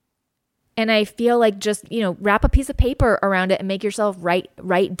I feel like just, wrap a piece of paper around it and make yourself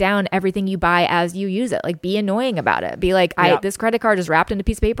write down everything you buy as you use it. Like, be annoying about it. Be like, this credit card is wrapped in a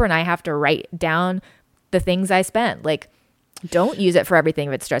piece of paper and I have to write down the things I spent. Like, don't use it for everything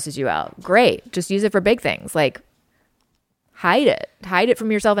if it stresses you out. Great. Just use it for big things. Like, hide it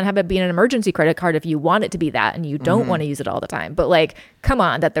from yourself and have it be an emergency credit card if you want it to be that and you don't want to use it all the time. But like, come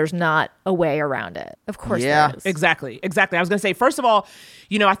on, that there's not a way around it. Of course there is. Exactly. I was going to say, first of all,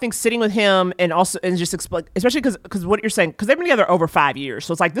 I think sitting with him and just explain, especially because what you're saying, because they've been together over 5 years.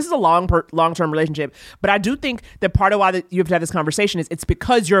 So it's like, this is a long-term relationship. But I do think that part of why you have to have this conversation is it's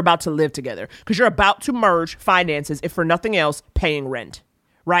because you're about to live together, because you're about to merge finances, if for nothing else, paying rent.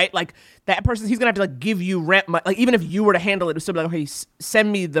 Right? Like that person, he's going to have to like give you rent. Like even if you were to handle it, it's still like, okay,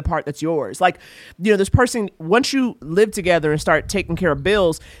 send me the part that's yours. Like, this person, once you live together and start taking care of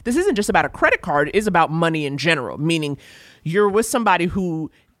bills, this isn't just about a credit card. It is about money in general, meaning you're with somebody who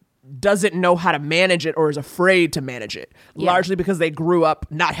doesn't know how to manage it or is afraid to manage it, largely because they grew up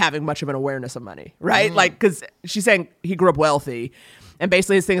not having much of an awareness of money. Right? Like, because she's saying he grew up wealthy, and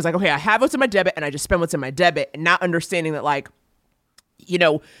basically his thing is like, okay, I have what's in my debit and I just spend what's in my debit, and not understanding that like,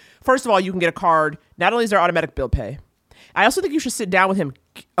 first of all, you can get a card. Not only is there automatic bill pay, I also think you should sit down with him.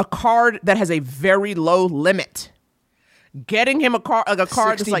 A card that has a very low limit. Getting him a card, like a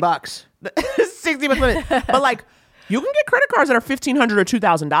card that's like $60. $60 limit. But like, you can get credit cards that are $1,500 or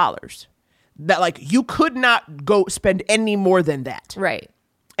 $2,000. That like you could not go spend any more than that. Right.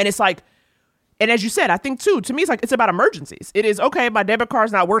 And it's like, and as you said, I think too, to me, it's like, it's about emergencies. It is, okay, my debit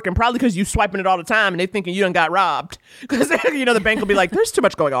card's not working, probably because you swiping it all the time and they thinking you done got robbed. Because, the bank will be like, there's too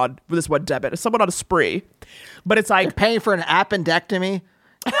much going on with this one debit. It's someone on a spree. But it's like, they're paying for an appendectomy.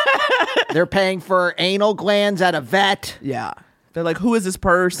 They're paying for anal glands at a vet. Yeah. They're like, who is this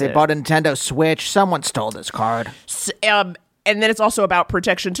person? They bought a Nintendo Switch. Someone stole this card. And then it's also about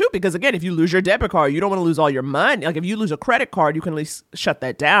protection too, because again, if you lose your debit card, you don't want to lose all your money. Like if you lose a credit card, you can at least shut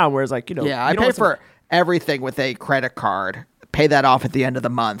that down. Whereas like, yeah, I pay for everything with a credit card, pay that off at the end of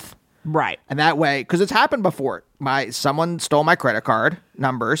the month. Right. And that way, because it's happened before, someone stole my credit card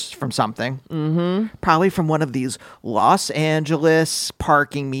numbers from something, probably from one of these Los Angeles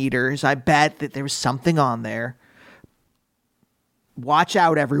parking meters. I bet that there was something on there. Watch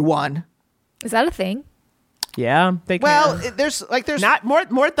out, everyone. Is that a thing? Yeah. There's not more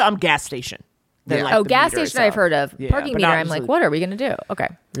at the gas station. Like gas station itself. I've heard of. Yeah, parking meter, I'm like, what are we going to do? Okay.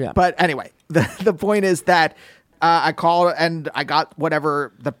 Yeah. But anyway, the point is that I called and I got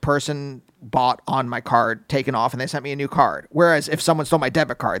whatever the person bought on my card taken off, and they sent me a new card. Whereas if someone stole my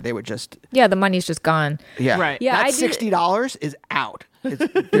debit card, they would just... Yeah, the money's just gone. Yeah. Right. Yeah, that $60 is out.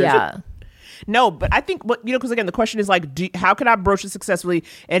 Yeah. No, but I think, because again, the question is like, how can I broach it successfully?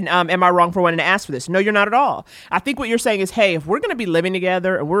 And am I wrong for wanting to ask for this? No, you're not at all. I think what you're saying is, hey, if we're going to be living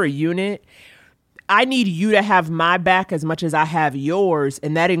together and we're a unit, I need you to have my back as much as I have yours.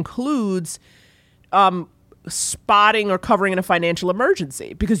 And that includes spotting or covering in a financial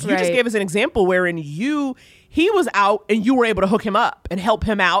emergency. Because you just gave us an example wherein he was out and you were able to hook him up and help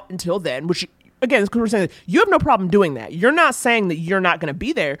him out until then, which... Again, because we're saying you have no problem doing that. You're not saying that you're not going to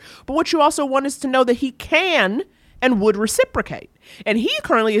be there. But what you also want is to know that he can and would reciprocate. And he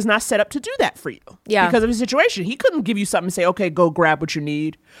currently is not set up to do that for you. Yeah. Because of his situation. He couldn't give you something and say, okay, go grab what you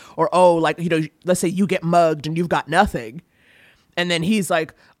need. Or, let's say you get mugged and you've got nothing. And then he's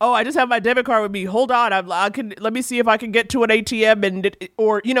like, oh, I just have my debit card with me. Hold on. Let me see if I can get to an ATM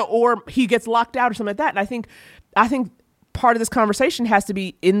or he gets locked out or something like that. And I think part of this conversation has to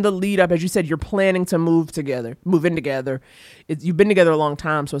be in the lead up. As you said, you're planning to move in together. You've been together a long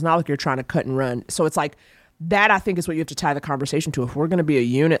time, so it's not like you're trying to cut and run. So it's like that, I think, is what you have to tie the conversation to. If we're going to be a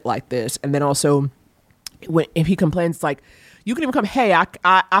unit like this, and then also if he complains, it's like you can even come, hey,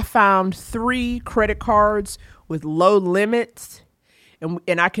 I found 3 credit cards with low limits,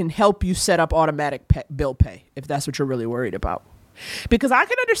 and I can help you set up automatic bill pay if that's what you're really worried about. Because I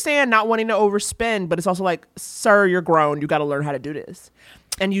can understand not wanting to overspend, but it's also like, sir, you're grown. You got to learn how to do this.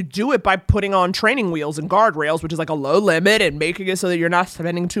 And you do it by putting on training wheels and guardrails, which is like a low limit, and making it so that you're not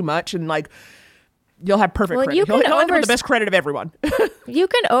spending too much. And like, you'll have perfect credit. He'll end up with the best credit of everyone. You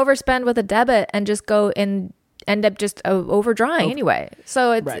can overspend with a debit and just go in end up just overdrawing anyway.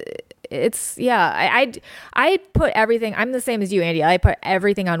 So I put everything. I'm the same as you, Andy. I put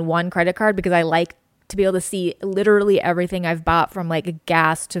everything on one credit card because I like to be able to see literally everything I've bought, from like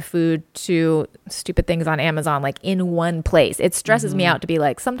gas to food to stupid things on Amazon, like in one place. It stresses me out to be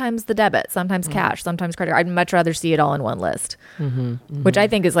like, sometimes the debit, sometimes cash, sometimes credit card. I'd much rather see it all in one list, which I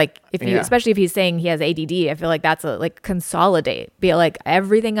think is like, if you, especially if he's saying he has ADD, I feel like that's consolidate. Be like,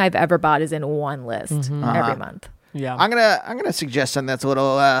 everything I've ever bought is in one list every month. Yeah, I'm gonna suggest something that's a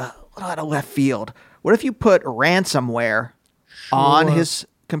little out of left field. What if you put ransomware on his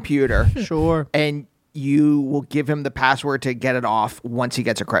computer? Sure. And you will give him the password to get it off once he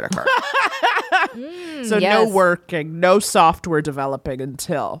gets a credit card. So no working, no software developing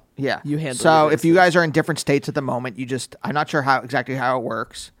until you handle it. So if you guys are in different states at the moment, I'm not sure exactly how it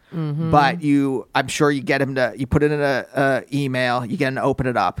works, but I'm sure you get him you put it in a email, you get him to open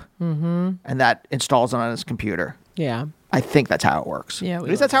it up, and that installs it on his computer. Yeah. I think that's how it works. Yeah, at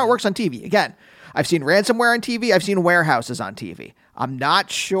least that's how it works on TV. Again, I've seen ransomware on TV. I've seen warehouses on TV. I'm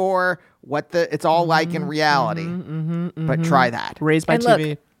not sure what it's all like in reality, but try that. Raised by and TV.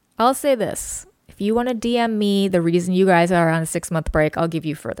 Look, I'll say this. If you want to DM me the reason you guys are on a 6-month break, I'll give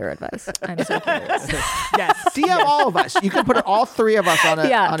you further advice. I'm so curious. Yes. DM all of us. You can put all three of us on a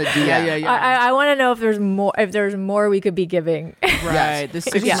DM. I want to know if there's more we could be giving. Right, the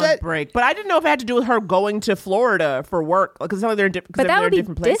 6-month break. But I didn't know if it had to do with her going to Florida for work, because some of they're different. But that would be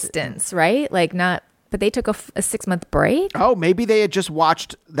different places. distance, right? Like not. But they took a 6-month break. Oh, maybe they had just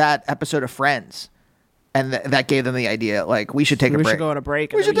watched that episode of Friends, and that gave them the idea. Like, we should take a break. We should go on a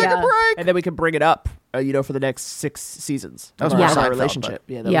break. We should take a break, and then we can bring it up. For the next 6 seasons. That was more Seinfeld, relationship.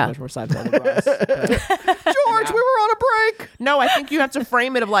 That was much more Seinfeld than us. George, we were on a break. No, I think you have to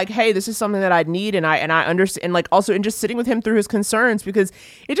frame it of like, hey, this is something that I need, and I understand, and like also in just sitting with him through his concerns, because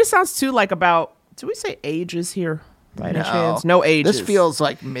it just sounds too like about. Do we say ages here? By any chance? No ages. This feels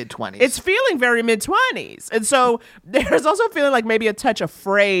like mid-20s. It's feeling very mid-20s. And so there's also feeling like maybe a touch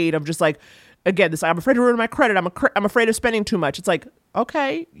afraid of just like, again, this, I'm afraid to ruin my credit. I'm afraid of spending too much. It's like,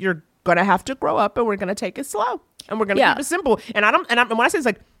 okay, you're going to have to grow up, and we're going to take it slow, and we're going to keep it simple. And when I say it's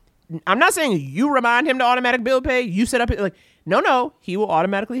like, I'm not saying you remind him to automatic bill pay. You set up like, no, he will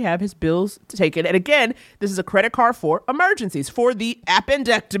automatically have his bills taken. And again, this is a credit card for emergencies, for the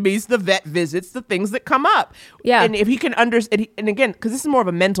appendectomies, the vet visits, the things that come up. Yeah. And if he can understand, and again, because this is more of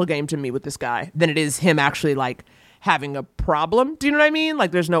a mental game to me with this guy than it is him actually like having a problem. Do you know what I mean?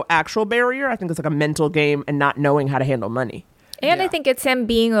 Like there's no actual barrier. I think it's like a mental game and not knowing how to handle money. And I think it's him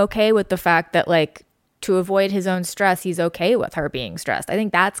being okay with the fact that like, to avoid his own stress, he's okay with her being stressed. I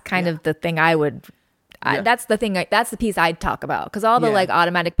think that's kind of the thing I would. That's the thing. That's the piece I'd talk about, because all the like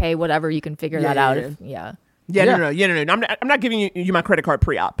automatic pay, whatever, you can figure that out. No. I'm not giving you my credit card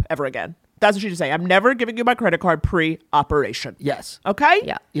pre-op ever again. That's what you just say. I'm never giving you my credit card pre-operation. Yes. Okay.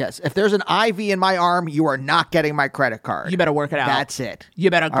 Yeah. Yes. If there's an IV in my arm, you are not getting my credit card. You better work it out. That's it. You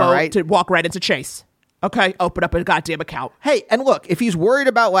better go to walk right into Chase. Okay, open up a goddamn account. Hey, and look, if he's worried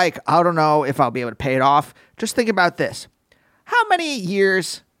about like, I don't know if I'll be able to pay it off, just think about this. How many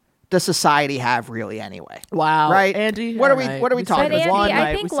years does society have really anyway? Wow. Right? Andy, what are we talking but about? Andy, One,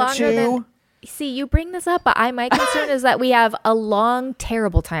 I think longer two. than. See, you bring this up, but my concern is that we have a long,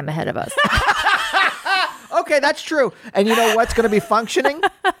 terrible time ahead of us. Okay, that's true. And you know what's going to be functioning?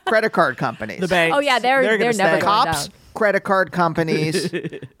 Credit card companies. The banks. Oh yeah, they're never going Cops, down. credit card companies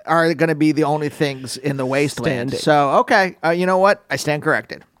are going to be the only things in the wasteland. So, okay, you know what? I stand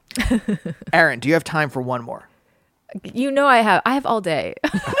corrected. Erin, do you have time for one more? You know I have all day.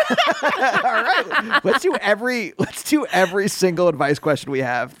 All right. Let's do every single advice question we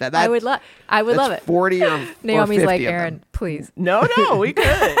have. I would love it. 40 or Naomi's 50 like, of them. Erin, please. No, we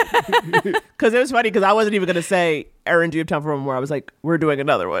could. Because it was funny, because I wasn't even going to say, Erin, do you have time for one more? I was like, we're doing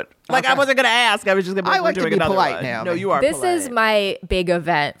another one. Like, I wasn't going to ask. I was just going to be like, we're doing another polite one. now. No, you are This polite. is my big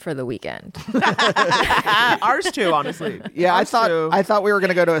event for the weekend. Ours too, honestly. Yeah, Ours too. I thought we were going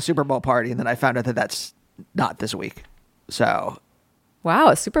to go to a Super Bowl party, and then I found out that that's not this week. So, Wow,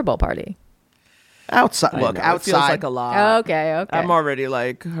 a Super Bowl party. outside. I Look, know, outside. It feels like a lot. Okay. I'm already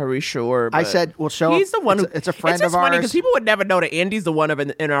like, are we sure? I But said, we'll show he's up. the one who. It's a friend it's just of funny ours. because people would never know that Andy's the one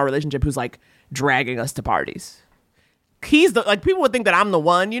in our relationship who's like dragging us to parties. He's the people would think that I'm the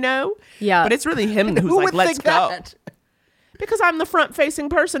one, Yeah. But it's really him who's Who like, would let's think go. that? Because I'm the front-facing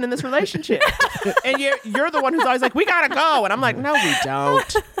person in this relationship, and you're the one who's always like, we gotta go, and I'm like, no, we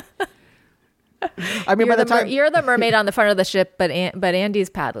don't. I mean, by the time you're the mermaid on the front of the ship, but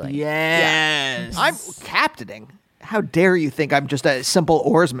Andy's paddling. Yes, I'm captaining. How dare you think I'm just a simple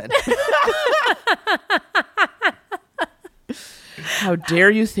oarsman? How dare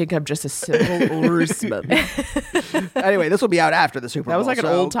you think I'm just a simple oarsman? Anyway, this will be out after the Super Bowl. That was like an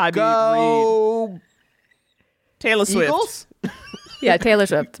old-timey read. Taylor Swift. Eagles? Yeah, Taylor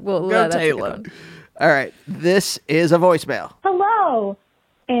Swift. We'll Go that's a good Taylor. one. All right. This is a voicemail. Hello,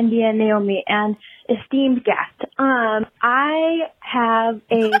 Andy and Naomi and esteemed guest. I have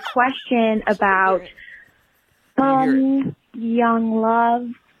a question about young love,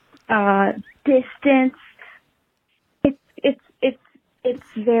 distance. It's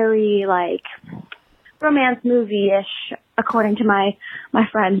very like romance movie-ish, according to my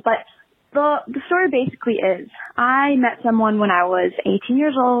friends. But the story basically is, I met someone when I was 18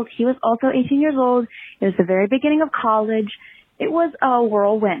 years old. He was also 18 years old. It was the very beginning of college. It was a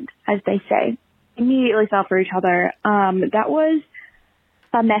whirlwind, as they say. Immediately fell for each other. That was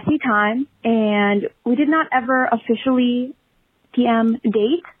a messy time, and we did not ever officially PM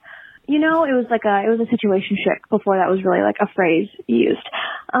date. You know, it was a situationship before that was really like a phrase used.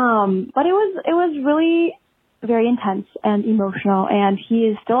 But it was really very intense and emotional, and he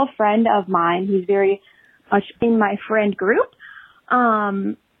is still a friend of mine. He's very much in my friend group.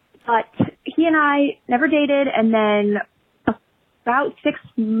 But he and I never dated, and then about less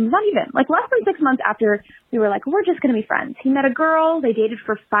than 6 months after, we were like, we're just going to be friends. He met a girl. They dated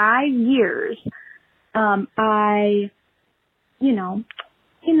for 5 years.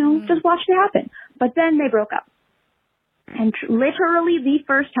 Just watched it happen. But then they broke up. And literally the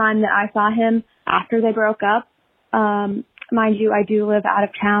first time that I saw him after they broke up, mind you, I do live out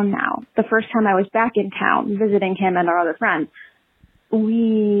of town now. The first time I was back in town visiting him and our other friends,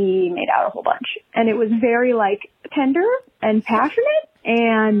 we made out a whole bunch. And it was very, tender and passionate.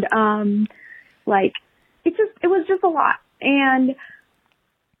 And, it was just a lot. And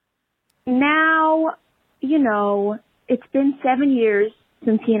now, it's been 7 years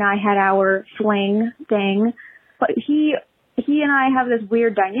since he and I had our fling thing. But he and I have this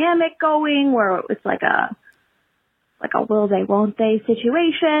weird dynamic going where it's like a will they, won't they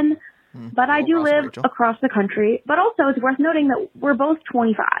situation. But I do live across the country. But also it's worth noting that we're both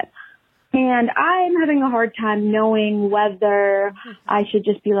 25. And I'm having a hard time knowing whether I should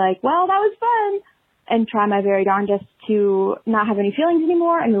just be like, well, that was fun, and try my very darndest to not have any feelings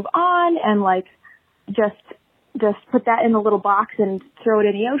anymore and move on and just put that in a little box and throw it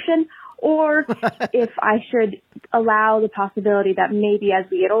in the ocean. Or if I should allow the possibility that maybe as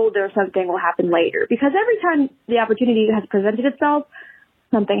we get older, something will happen later. Because every time the opportunity has presented itself,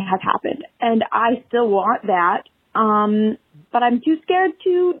 something has happened. And I still want that, but I'm too scared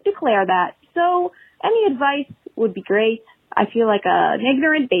to declare that. So any advice would be great. I feel like an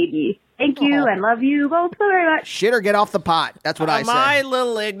ignorant baby. Thank you and love you both so very much. Shit or get off the pot. That's what I say. My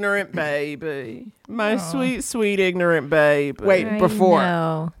little ignorant baby. My sweet, sweet ignorant baby. Wait, before.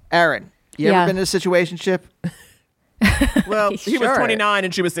 Erin, you ever been in a situationship? Well, he was 29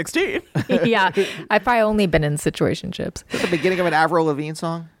 and she was 16. Yeah, I've probably only been in situationships. Is that the beginning of an Avril Lavigne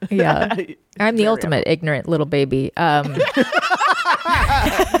song? Yeah. I'm the ultimate ignorant little baby. Wait,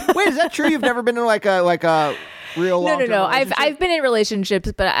 is that true? You've never been in like a real long-term No. relationship? I've been in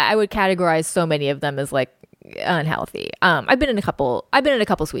relationships, but I would categorize so many of them as unhealthy. I've been in a couple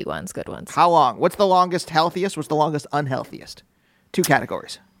sweet ones, good ones. How long? What's the longest healthiest? What's the longest unhealthiest? 2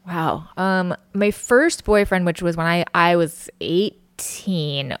 categories. Wow. My first boyfriend, which was when I was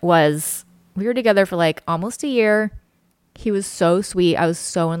 18, we were together for almost a year. He was so sweet. I was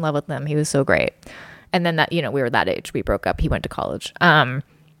so in love with him. He was so great. And then we were that age. We broke up. He went to college. And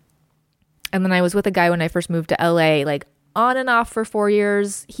then I was with a guy when I first moved to LA, on and off for 4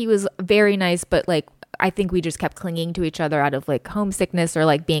 years. He was very nice, but I think we just kept clinging to each other out of homesickness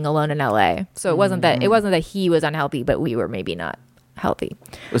or being alone in LA. So it wasn't that he was unhealthy, but we were maybe not healthy.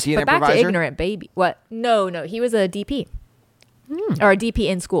 Was he an improviser? Back to ignorant baby. What? No. He was a DP. Or a DP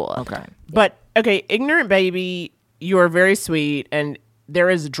in school. Okay. But okay, ignorant baby, you are very sweet, and there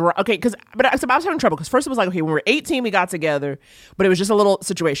is but I was having trouble because first it was okay, when we were 18 we got together, but it was just a little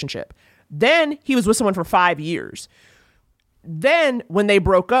situationship. Then he was with someone for 5 years. Then when they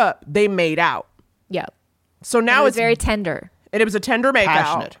broke up, they made out. Yeah. So now it's very tender. And it was a tender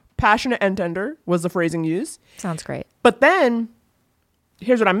makeout. Passionate and tender was the phrasing used. Sounds great. But then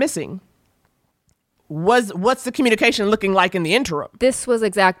here's what I'm missing. What's the communication looking like in the interim? This was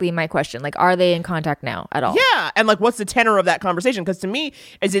exactly my question. Are they in contact now at all? Yeah. And what's the tenor of that conversation? Because to me,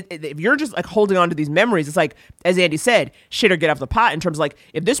 if you're just holding on to these memories, it's as Andy said, shit or get off the pot in terms of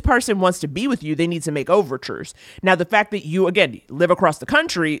if this person wants to be with you, they need to make overtures. Now, the fact that you, again, live across the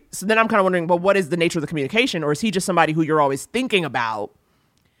country, so then I'm kind of wondering, well, what is the nature of the communication? Or is he just somebody who you're always thinking about?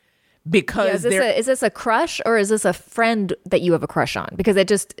 Because is this a crush or is this a friend that you have a crush on? Because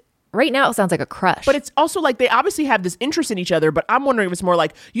right now it sounds like a crush. But it's also like they obviously have this interest in each other, but I'm wondering if it's more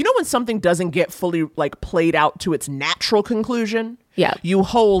like, you know, when something doesn't get fully like played out to its natural conclusion? Yeah. You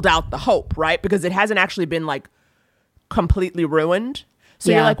hold out the hope, right? Because it hasn't actually been like completely ruined. So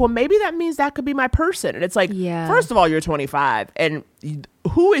you're like, well, maybe that means that could be my person. And it's like, first of all, you're 25, and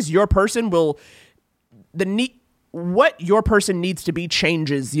who is your person what your person needs to be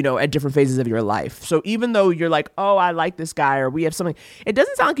changes, you know, at different phases of your life. So even though you're like, oh, I like this guy, or we have something, it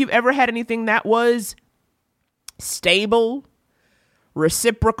doesn't sound like you've ever had anything that was stable,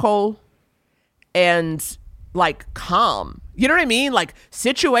 reciprocal, and like calm. You know what I mean? Like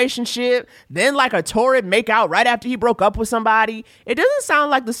situationship, then like a torrid make out right after he broke up with somebody. It doesn't sound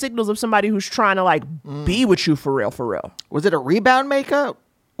like the signals of somebody who's trying to like be with you for real, for real. Was it a rebound makeout,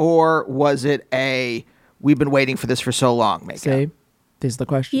 or was it a we've been waiting for this for so long makeout? See, this is the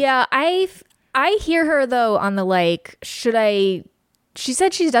question. Yeah, I hear her though on the like, should I? She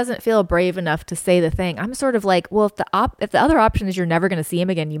said she doesn't feel brave enough to say the thing. I'm sort of like, well, if the other option is you're never going to see him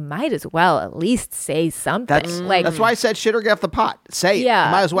again, you might as well at least say something. That's why I said shit or get off the pot. Say it.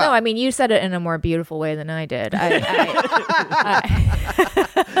 Yeah, Might as well. No, I mean, you said it in a more beautiful way than I did.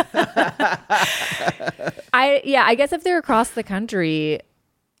 I guess if they're across the country,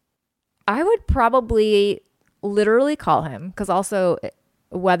 I would probably literally call him, because also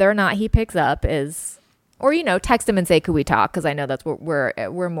whether or not he picks up is, or, you know, text him and say, could we talk? Because I know that's what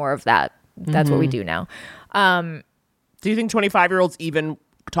we're more of that. That's what we do now. Do you think 25-year-olds even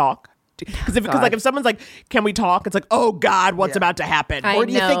talk? Because if someone's like, can we talk? It's like, oh God, what's about to happen? Or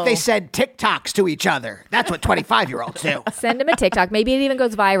do you think they send TikToks to each other? That's what 25-year-olds do. Send him a TikTok. Maybe it even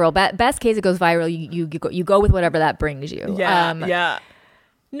goes viral. Best case, it goes viral. You go with whatever that brings you. Yeah.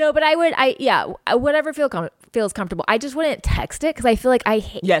 No, but whatever feels comfortable. I just wouldn't text it, because I feel like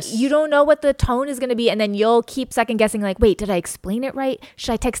you don't know what the tone is going to be, and then you'll keep second guessing, like, wait, did I explain it right?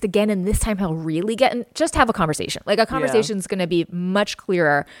 Should I text again, and this time he'll really get in? Just have a conversation. Like, a conversation is going to be much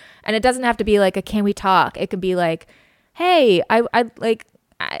clearer, and it doesn't have to be like a can we talk? It could be like, hey,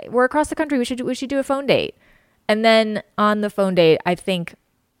 we're across the country. We should do a phone date. And then on the phone date, I think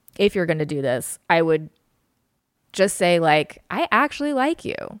if you're going to do this, I would just say, like, I actually like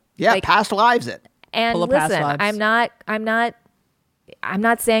you. Yeah, like, past lives it. And listen, I'm not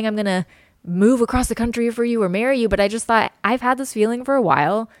saying I'm gonna move across the country for you or marry you, but I just thought, I've had this feeling for a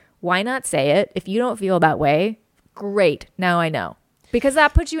while. Why not say it? If you don't feel that way, great. Now I know. Because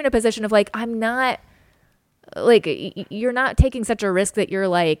that puts you in a position of like, I'm not, like, you're not taking such a risk that you're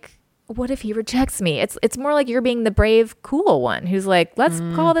like, what if he rejects me? It's more like you're being the brave, cool one who's like, let's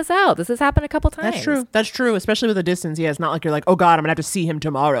call this out. This has happened a couple times. That's true. Especially with the distance. Yeah, it's not like you're like, oh God, I'm gonna have to see him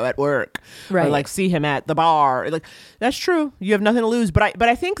tomorrow at work, right? Or like see him at the bar. Like, that's true. You have nothing to lose. But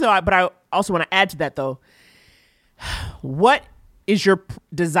I think though. I also want to add to that though. What is your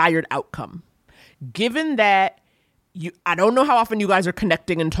desired outcome? Given that I don't know how often you guys are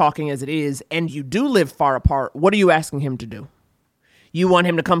connecting and talking as it is, and you do live far apart. What are you asking him to do? You want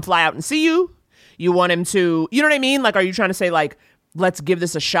him to come fly out and see you? You want him to, you know what I mean? Like, are you trying to say, like, let's give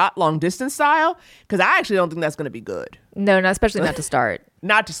this a shot long distance style? Because I actually don't think that's going to be good. No, especially not to start.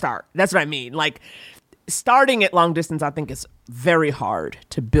 Not to start. That's what I mean. Like, starting at long distance, I think is very hard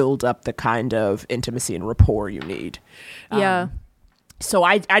to build up the kind of intimacy and rapport you need. Yeah. So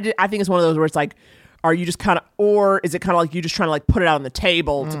I think it's one of those where it's like, are you just kind of, or is it kind of like you just trying to like put it out on the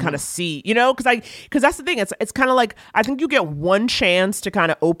table to kind of see, you know? Because that's the thing. It's kind of like, I think you get one chance to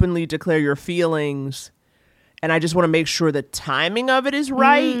kind of openly declare your feelings, and I just want to make sure the timing of it is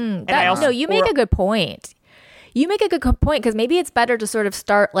right. You make a good point. You make a good point, because maybe it's better to sort of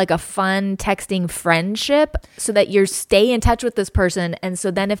start like a fun texting friendship so that you stay in touch with this person, and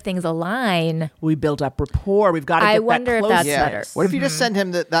so then if things align, we build up rapport. We've got to get I wonder if that's better. What if you just send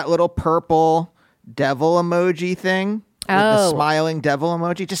him that little purple devil emoji thing? The smiling devil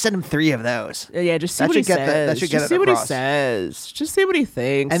emoji. Just send him 3 of those. Yeah, just see what he says. That should get just it see across. what he says. Just see what he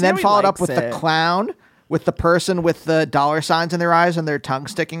thinks. And then follow it up with the clown, with the person with the dollar signs in their eyes and their tongue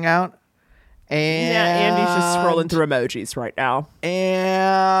sticking out. And Andy's just scrolling through emojis right now.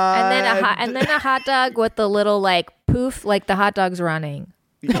 And then a hot dog with the little like poof, like the hot dog's running.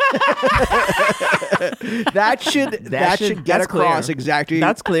 that should get across clear. Exactly.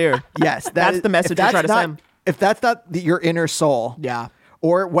 That's clear. Yes, that's the message you're trying to send. If that's not your inner soul, yeah,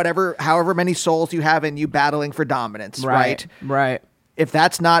 or however many souls you have in you battling for dominance, right? Right. If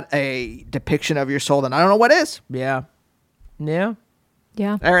that's not a depiction of your soul, then I don't know what is. Yeah. Yeah.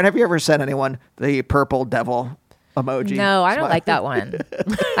 Erin, have you ever sent anyone the purple devil emoji. No, I don't like that one.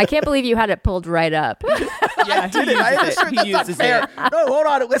 I can't believe you had it pulled right up. Yeah, he uses it. No, hold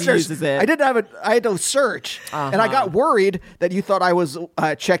on, listeners. uses it. I didn't have it. I had to search, and I got worried that you thought I was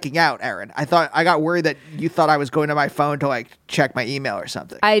checking out, Erin. I got worried that you thought I was going to my phone to like check my email or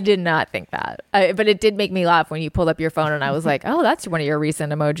something. I did not think that, but it did make me laugh when you pulled up your phone and I was like, "Oh, that's one of your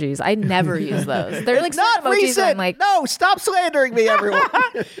recent emojis." I never use those. They're like not emojis recent. I'm like, no, stop slandering me, everyone.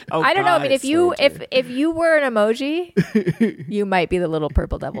 I don't know. I mean, if you were an emoji, you might be the little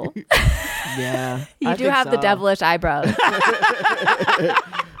purple devil. Yeah, you do have the devilish eyebrows.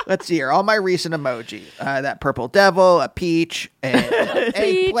 Let's see here. All my recent emoji: that purple devil, a peach, an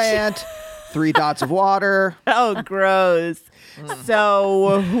eggplant, 3 dots of water. Oh, gross.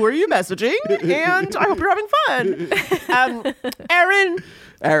 So, who are you messaging? And I hope you're having fun. Erin.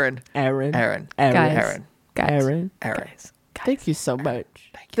 Thank you so much.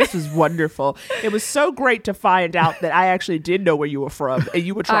 This was wonderful. It was so great to find out that I actually did know where you were from, and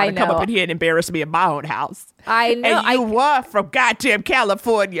you were trying to come up in here and embarrass me in my own house. I know. And you were from goddamn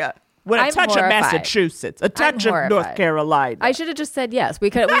California. With a touch of Massachusetts, a touch of North Carolina. I should have just said yes.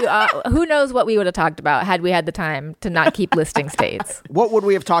 We could. Who knows what we would have talked about had we had the time to not keep listing states. What would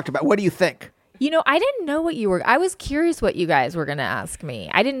we have talked about? What do you think? You know, I didn't know what you were. I was curious what you guys were going to ask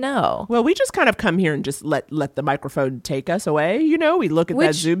me. I didn't know. Well, we just kind of come here and just let the microphone take us away. You know, we look at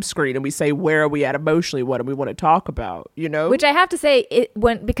that Zoom screen and we say, where are we at emotionally? What do we want to talk about? You know, which I have to say,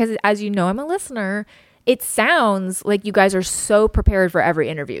 because as you know, I'm a listener. It sounds like you guys are so prepared for every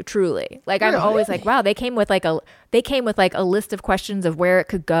interview, truly. Like I'm always like, wow, they came with like a list of questions of where it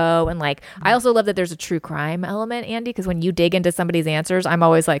could go. And like, I also love that there's a true crime element, Andy, because when you dig into somebody's answers, I'm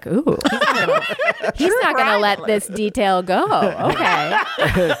always like, ooh, he's not gonna let this detail go. Okay.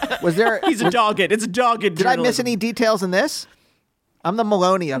 He's a dogged. It's a dogged. Did I miss any details in this? I'm the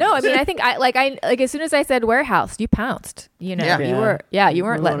Maloney of No, this. I mean, I think I as soon as I said warehouse, you pounced. You know, you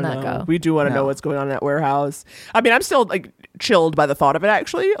weren't letting that go. We do want to know what's going on in that warehouse. I mean, I'm still like chilled by the thought of it.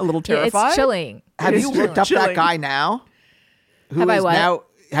 Actually, a little terrified. It's chilling. Have you looked up that guy now? Have I what?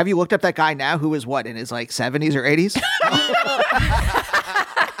 Have you looked up that guy now? Who is what in his like 70s or 80s?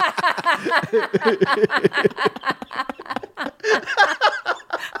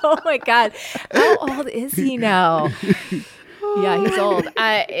 Oh my God, how old is he now? Yeah, he's old.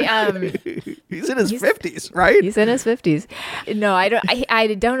 He's in his 50s, right? He's in his 50s. No, I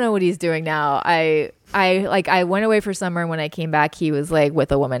don't know what he's doing now. I went away for summer, and when I came back, he was like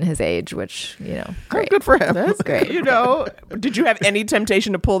with a woman his age, which, you know, great. Good for him. That's great. You know, did you have any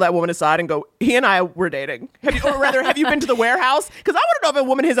temptation to pull that woman aside and go, he and I were dating? Have you been to the warehouse? Because I want to know if a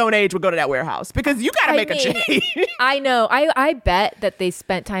woman his own age would go to that warehouse, because you got to make a change. I know. I bet that they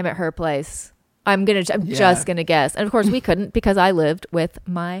spent time at her place. I'm just gonna guess, and of course we couldn't because I lived with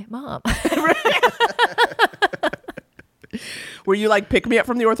my mom. Were you like, pick me up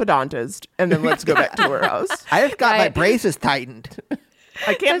from the orthodontist and then let's go back to her house? I just got my braces tightened.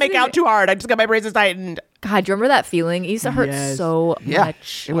 I can't make out too hard. I just got my braces tightened. God, do you remember that feeling? It used to hurt so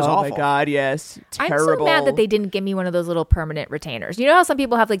much. It was awful. Oh my God, yes. Terrible. I'm so mad that they didn't give me one of those little permanent retainers. You know how some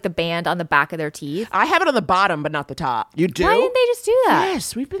people have like the band on the back of their teeth? I have it on the bottom, but not the top. You do? Why didn't they just do that?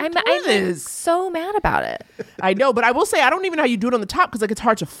 Yes, we've been doing this. I'm so mad about it. I know, but I will say I don't even know how you do it on the top because like it's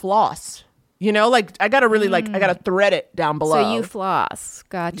hard to floss. You know, like I gotta really I gotta thread it down below. So you floss.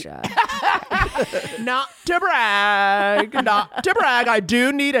 Gotcha. Not to brag. I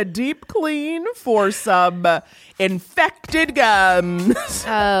do need a deep clean for some infected gums.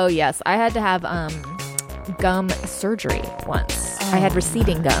 Oh yes, I had to have gum surgery once. I had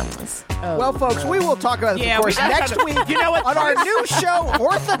receding gums. Oh, well, folks, we will talk about this, of course, next week. You know what? On our new show,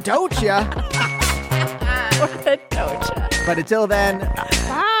 Orthodoncia. Orthodoncia. But until then,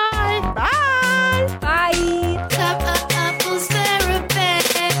 bye. Bye. Bye. Couples therapy.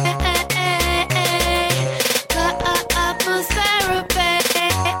 Couples therapy.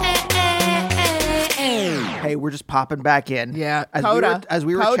 hey, we're just popping back in. Yeah, as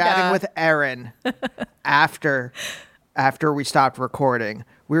we were chatting with Erin after we stopped recording,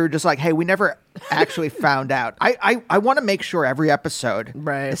 we were just like, hey, we never actually found out. I want to make sure every episode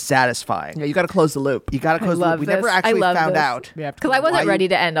is satisfying. Yeah, you got to close the loop. You got to close the loop. We never actually found out. Because I wasn't ready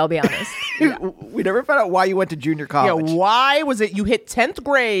to end, I'll be honest. We never found out why you went to junior college. Yeah, why was it you hit 10th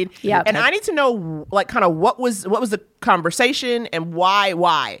grade? Yeah. And I need to know, like, kind of what was the conversation and why?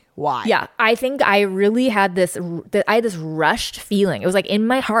 Yeah, I think I really had this rushed feeling. It was like in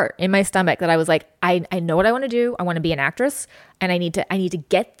my heart, in my stomach, that I was like, I know what I want to do. I want to be an actress, and I need to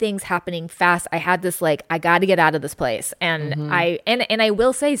get things happening fast class, I had this like, I got to get out of this place. And I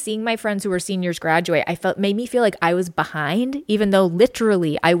will say, seeing my friends who were seniors graduate, made me feel like I was behind, even though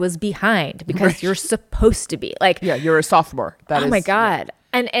literally I was behind because you're supposed to be like, yeah, you're a sophomore. Oh my God.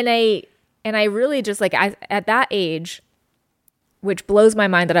 And I really just like, at that age, which blows my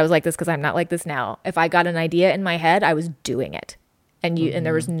mind that I was like this because I'm not like this now. If I got an idea in my head, I was doing it. And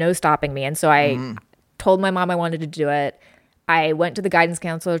there was no stopping me. And so I told my mom I wanted to do it. I went to the guidance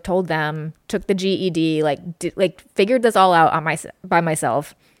counselor, told them, took the GED, figured this all out by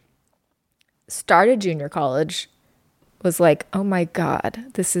myself. Started junior college. Was like, oh my God,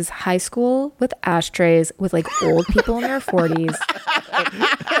 this is high school with ashtrays with like old people in their 40s.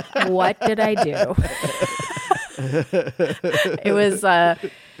 Like, what did I do?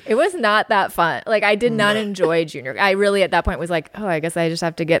 It was not that fun. Like, I did not enjoy junior. I really at that point was like, oh, I guess I just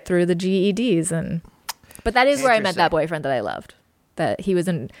have to get through the GEDs. But that is where I met that boyfriend that I loved. That he was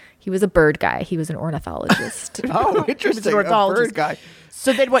a bird guy. He was an ornithologist. Oh, interesting. A bird guy.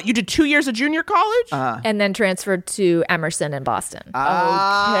 So then what? You did 2 years of junior college? And then transferred to Emerson in Boston. Okay.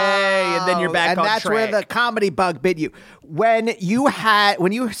 And then you're back on track. And that's where the comedy bug bit you. When you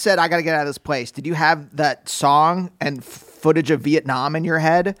said, I got to get out of this place, did you have that song and footage of Vietnam in your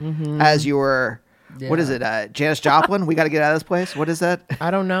head as you were... Yeah. What is it? Janis Joplin? We got to get out of this place? What is that?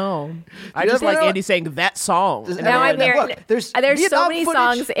 I don't know. I just like Andy saying that song. Now I'm here. Look, there's so many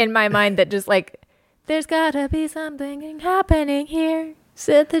songs in my mind that just like, there's got to be something happening here.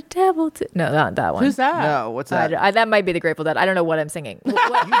 Said the devil to... No, not that one. Who's that? No, what's that? That might be the Grateful Dead. I don't know what I'm singing.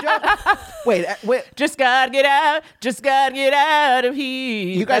 What? You don't? Wait. Just gotta get out. Just gotta get out of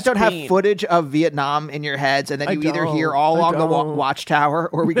here. You guys don't have footage of Vietnam in your heads, and then you either hear all along the watchtower,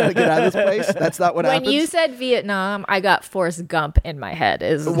 or we gotta get out of this place. That's not what happens. When you said Vietnam, I got Forrest Gump in my head.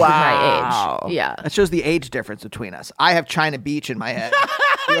 Is my age? Yeah, that shows the age difference between us. I have China Beach in my head.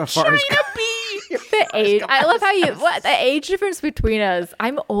 China Beach. The age. I love how the age difference between us.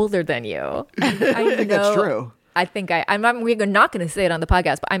 I'm older than you. I think that's true. I think I'm not going to say it on the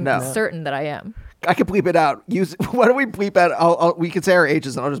podcast, but I'm certain that I am. I can bleep it out. Why don't we bleep out? We can say our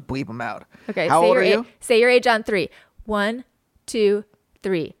ages, and I'll just bleep them out. Okay. How old are you? Say your age on 3. 1, 2,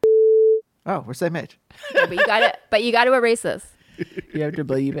 3. Oh, we're same age. Yeah, but you got to erase this. You have to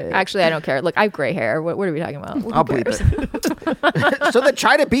believe it. Actually, I don't care. Look, I have gray hair. What are we talking about? I'll bleep it. So the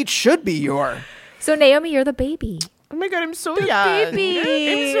China Beach should be your... So Naomi, you're the baby. Oh my God, I'm so young. Baby.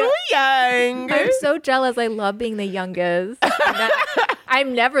 I'm so young. I'm so jealous. I love being the youngest.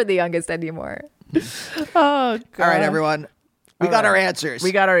 I'm never the youngest anymore. Oh, God. All right, everyone. We got our answers.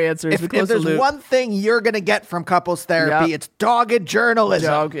 We got our answers. If there's one thing you're going to get from couples therapy, it's dogged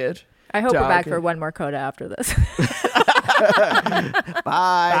journalism. Dogged. I hope we're back for one more coda after this.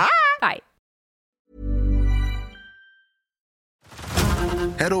 Bye. Bye.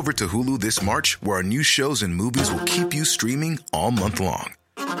 Head over to Hulu this March, where our new shows and movies will keep you streaming all month long.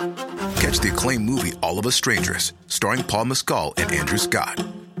 Catch the acclaimed movie All of Us Strangers, starring Paul Mescal and Andrew Scott.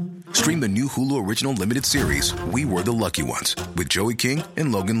 Stream the new Hulu original limited series We Were the Lucky Ones with Joey King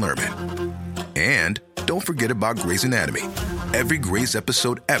and Logan Lerman. And don't forget about Grey's Anatomy. Every Grey's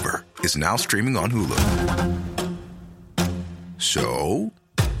episode ever is now streaming on Hulu. So,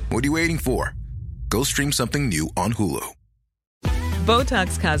 what are you waiting for? Go stream something new on Hulu.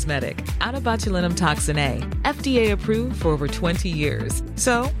 Botox Cosmetic, out of botulinum toxin A, FDA approved for over 20 years.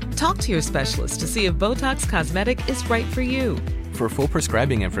 So, talk to your specialist to see if Botox Cosmetic is right for you. For full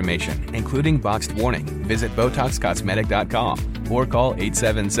prescribing information, including boxed warning, visit BotoxCosmetic.com or call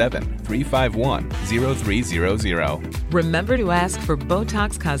 877-351-0300. Remember to ask for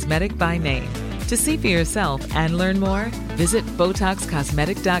Botox Cosmetic by name. To see for yourself and learn more, visit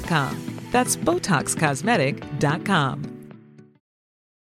BotoxCosmetic.com. That's BotoxCosmetic.com.